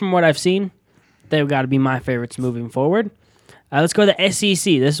 Just from what I've seen, they've got to be my favorites moving forward. Let's go to the SEC.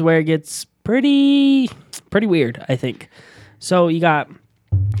 This is where it gets pretty weird, I think. So you got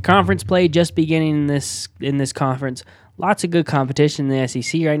conference play just beginning in this conference. Lots of good competition in the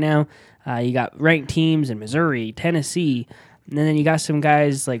SEC right now. You got ranked teams in Missouri, Tennessee. And then you got some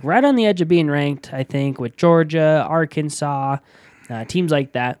guys like right on the edge of being ranked, I think, with Georgia, Arkansas, teams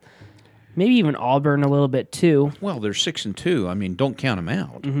like that. Maybe even Auburn a little bit too. well, they're 6-2. I mean, don't count them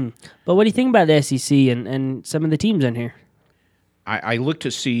out. Mm-hmm. But what do you think about the SEC and some of the teams in here? I look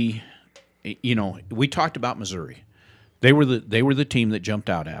to see we talked about Missouri. They were the team that jumped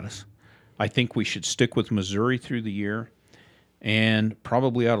out at us. I think we should stick with Missouri through the year, and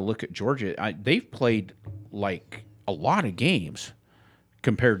probably ought to look at Georgia. They've played like a lot of games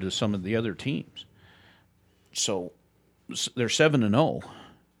compared to some of the other teams. So they're 7-0,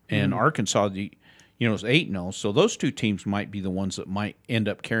 and Arkansas, is 8-0. So those two teams might be the ones that might end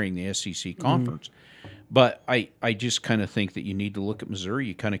up carrying the SEC conference. But I just kind of think that you need to look at Missouri.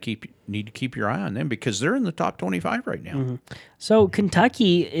 You kind of need to keep your eye on them because they're in the top 25 right now. So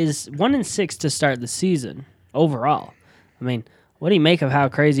Kentucky is 1-6 to start the season overall. I mean, what do you make of how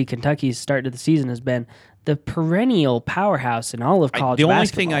crazy Kentucky's start to the season has been? The perennial powerhouse in all of college basketball. The only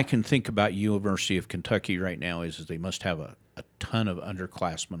thing I can think about University of Kentucky right now is they must have a ton of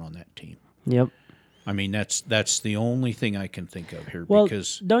underclassmen on that team. Yep. I mean, that's the only thing I can think of here. Well,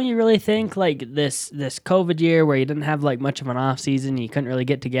 because don't you really think like this COVID year where you didn't have like much of an off season, you couldn't really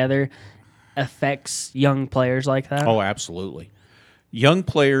get together, affects young players like that? Oh, absolutely. Young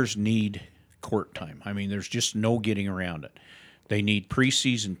players need court time. I mean, there's just no getting around it. They need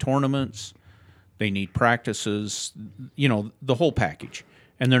preseason tournaments. They need practices. The whole package,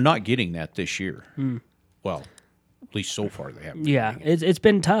 and they're not getting that this year. Well, at least so far they haven't. Yeah, it's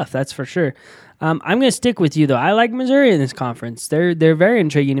been tough, that's for sure. I'm going to stick with you, though. I like Missouri in this conference. They're very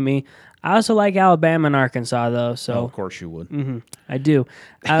intriguing to me. I also like Alabama and Arkansas, though. So of course you would. I do.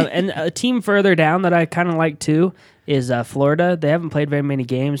 And a team further down that I kind of like, too, is Florida. They haven't played very many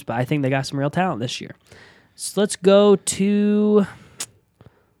games, but I think they got some real talent this year. So let's go to...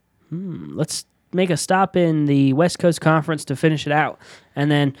 let's make a stop in the West Coast Conference to finish it out.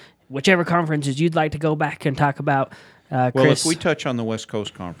 And then whichever conferences you'd like to go back and talk about, Chris. Well, if we touch on the West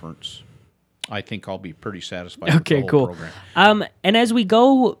Coast Conference, I think I'll be pretty satisfied with the whole program. And as we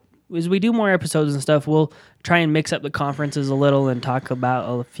do more episodes and stuff, we'll try and mix up the conferences a little and talk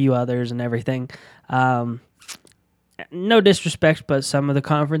about a few others and everything. No disrespect, but some of the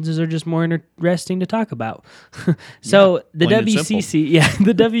conferences are just more interesting to talk about. So the WCC,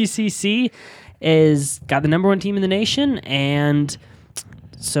 the WCC is got the number one team in the nation and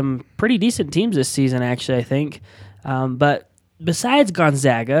some pretty decent teams this season, actually, I think. But besides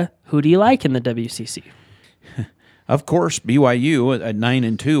Gonzaga, who do you like in the WCC? Of course, BYU at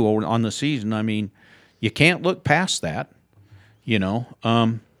 9-2 on the season. I mean, you can't look past that.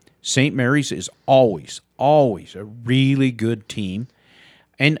 St. Mary's is always a really good team,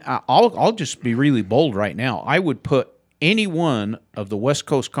 and I'll just be really bold right now. I would put any one of the West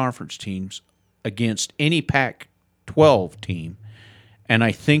Coast Conference teams against any Pac-12 team, and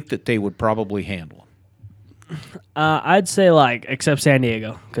I think that they would probably handle them. I'd say except San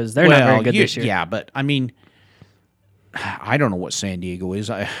Diego because they're not very good this year. Yeah, but I mean, I don't know what San Diego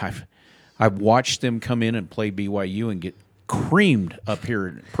is. I've watched them come in and play BYU and get creamed up here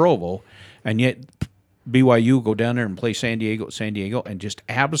in Provo, and yet BYU go down there and play San Diego and just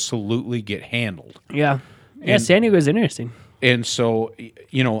absolutely get handled. Yeah, San Diego is interesting. And so,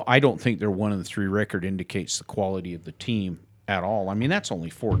 I don't think their 1-3 record indicates the quality of the team at all. I mean, that's only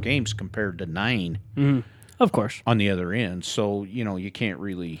 4 games compared to 9. Mm-hmm. Of course. On the other end. So, you can't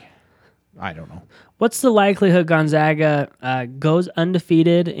really, I don't know. What's the likelihood Gonzaga goes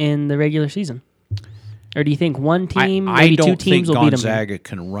undefeated in the regular season? Or do you think one team, maybe two teams will beat them? I don't think Gonzaga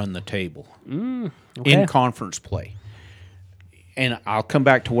can run the table in conference play. And I'll come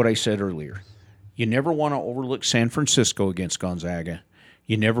back to what I said earlier. You never want to overlook San Francisco against Gonzaga.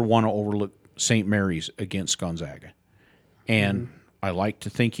 You never want to overlook St. Mary's against Gonzaga. And I like to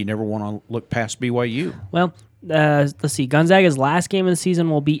think you never want to look past BYU. Well, let's see. Gonzaga's last game of the season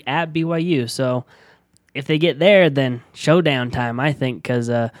will be at BYU. So if they get there, then showdown time, I think, because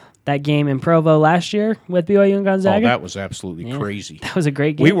that game in Provo last year with BYU and Gonzaga. Oh, that was absolutely crazy. That was a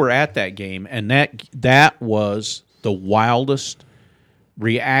great game. We were at that game, and that was the wildest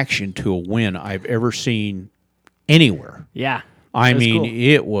reaction to a win I've ever seen anywhere. Yeah. I mean, cool.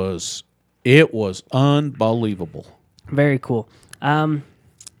 it was unbelievable. Very cool. So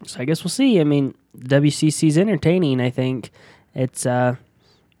I guess we'll see. I mean, WCC's entertaining, I think. It's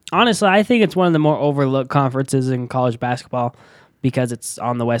honestly, I think it's one of the more overlooked conferences in college basketball because it's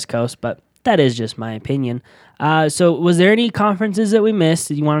on the West Coast, but that is just my opinion. So was there any conferences that we missed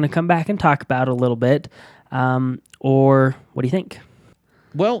that you wanted to come back and talk about a little bit? Or what do you think?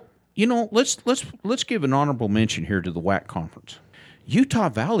 Well, let's give an honorable mention here to the WAC conference. Utah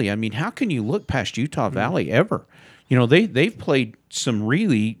Valley, I mean, how can you look past Utah Valley ever? They've played some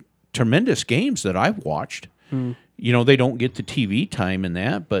really tremendous games that I've watched. They don't get the TV time in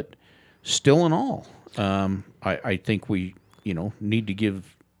that, but still in all, I think we, need to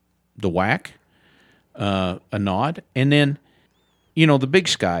give the WAC a nod. And then the Big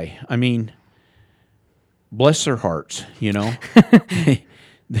Sky, I mean, bless their hearts,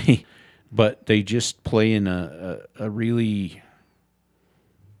 but they just play in a really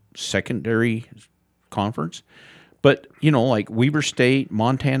secondary conference. But, like Weber State,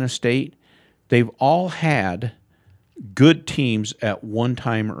 Montana State, they've all had good teams at one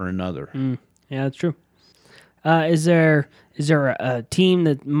time or another. Yeah, that's true. Is there a team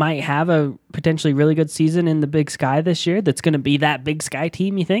that might have a potentially really good season in the Big Sky this year that's going to be that Big Sky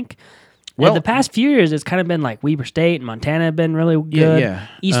team, you think? Well, the past few years, it's kind of been like Weber State and Montana have been really good. Yeah.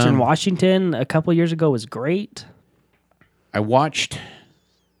 Eastern Washington a couple years ago was great. I watched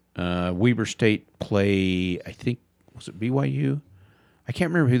Weber State play, I think, was it BYU? I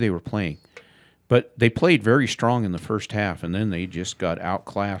can't remember who they were playing. But they played very strong in the first half, and then they just got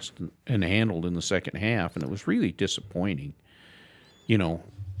outclassed and handled in the second half, and it was really disappointing, the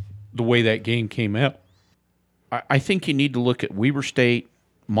way that game came out. I think you need to look at Weber State,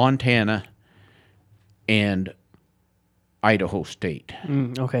 Montana, and Idaho State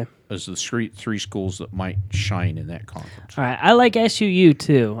Okay. as the three schools that might shine in that conference. All right. I like SUU,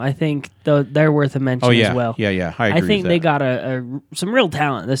 too. I think they're worth a mention as well. Yeah. I agree think with they that. got some real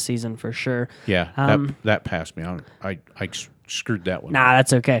talent this season for sure. Yeah, that passed me. I screwed that one. Nah,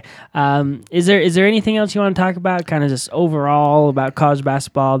 that's okay. Is there anything else you want to talk about, kind of just overall about college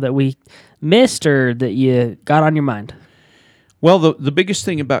basketball that we missed or that you got on your mind? Well, the biggest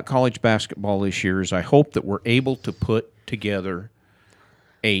thing about college basketball this year is I hope that we're able to put together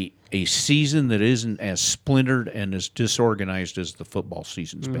a season that isn't as splintered and as disorganized as the football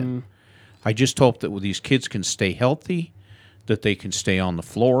season's been. I just hope that these kids can stay healthy, that they can stay on the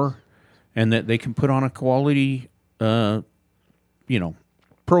floor, and that they can put on a quality,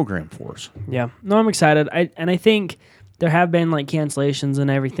 program for us. Yeah. No, I'm excited. I think there have been like cancellations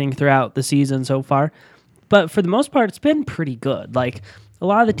and everything throughout the season so far, but for the most part, it's been pretty good. Like a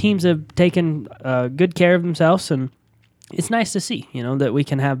lot of the teams have taken good care of themselves, and it's nice to see, that we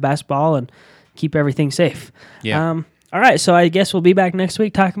can have basketball and keep everything safe. Yeah. All right, so I guess we'll be back next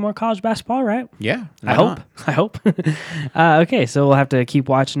week talking more college basketball, right? Yeah. I hope. Okay, so we'll have to keep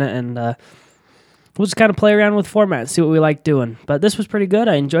watching it, and we'll just kind of play around with formats, see what we like doing. But this was pretty good.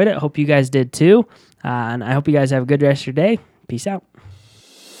 I enjoyed it. Hope you guys did too. And I hope you guys have a good rest of your day. Peace out.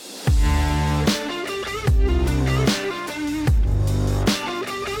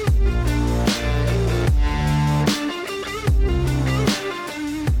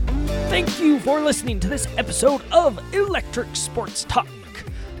 Thank you for listening to this episode of Electric Sports Talk.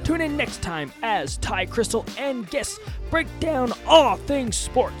 Tune in next time as Ty Crystal and guests break down all things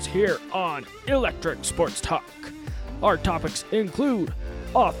sports here on Electric Sports Talk. Our topics include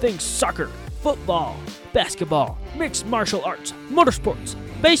all things soccer, football, basketball, mixed martial arts, motorsports,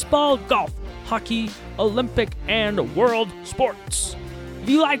 baseball, golf, hockey, Olympic, and world sports. If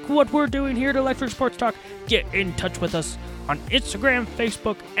you like what we're doing here at Electric Sports Talk, get in touch with us on Instagram,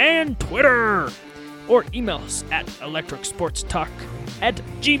 Facebook, and Twitter. Or email us at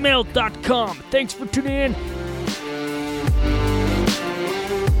electricsportstalk@gmail.com. Thanks for tuning in.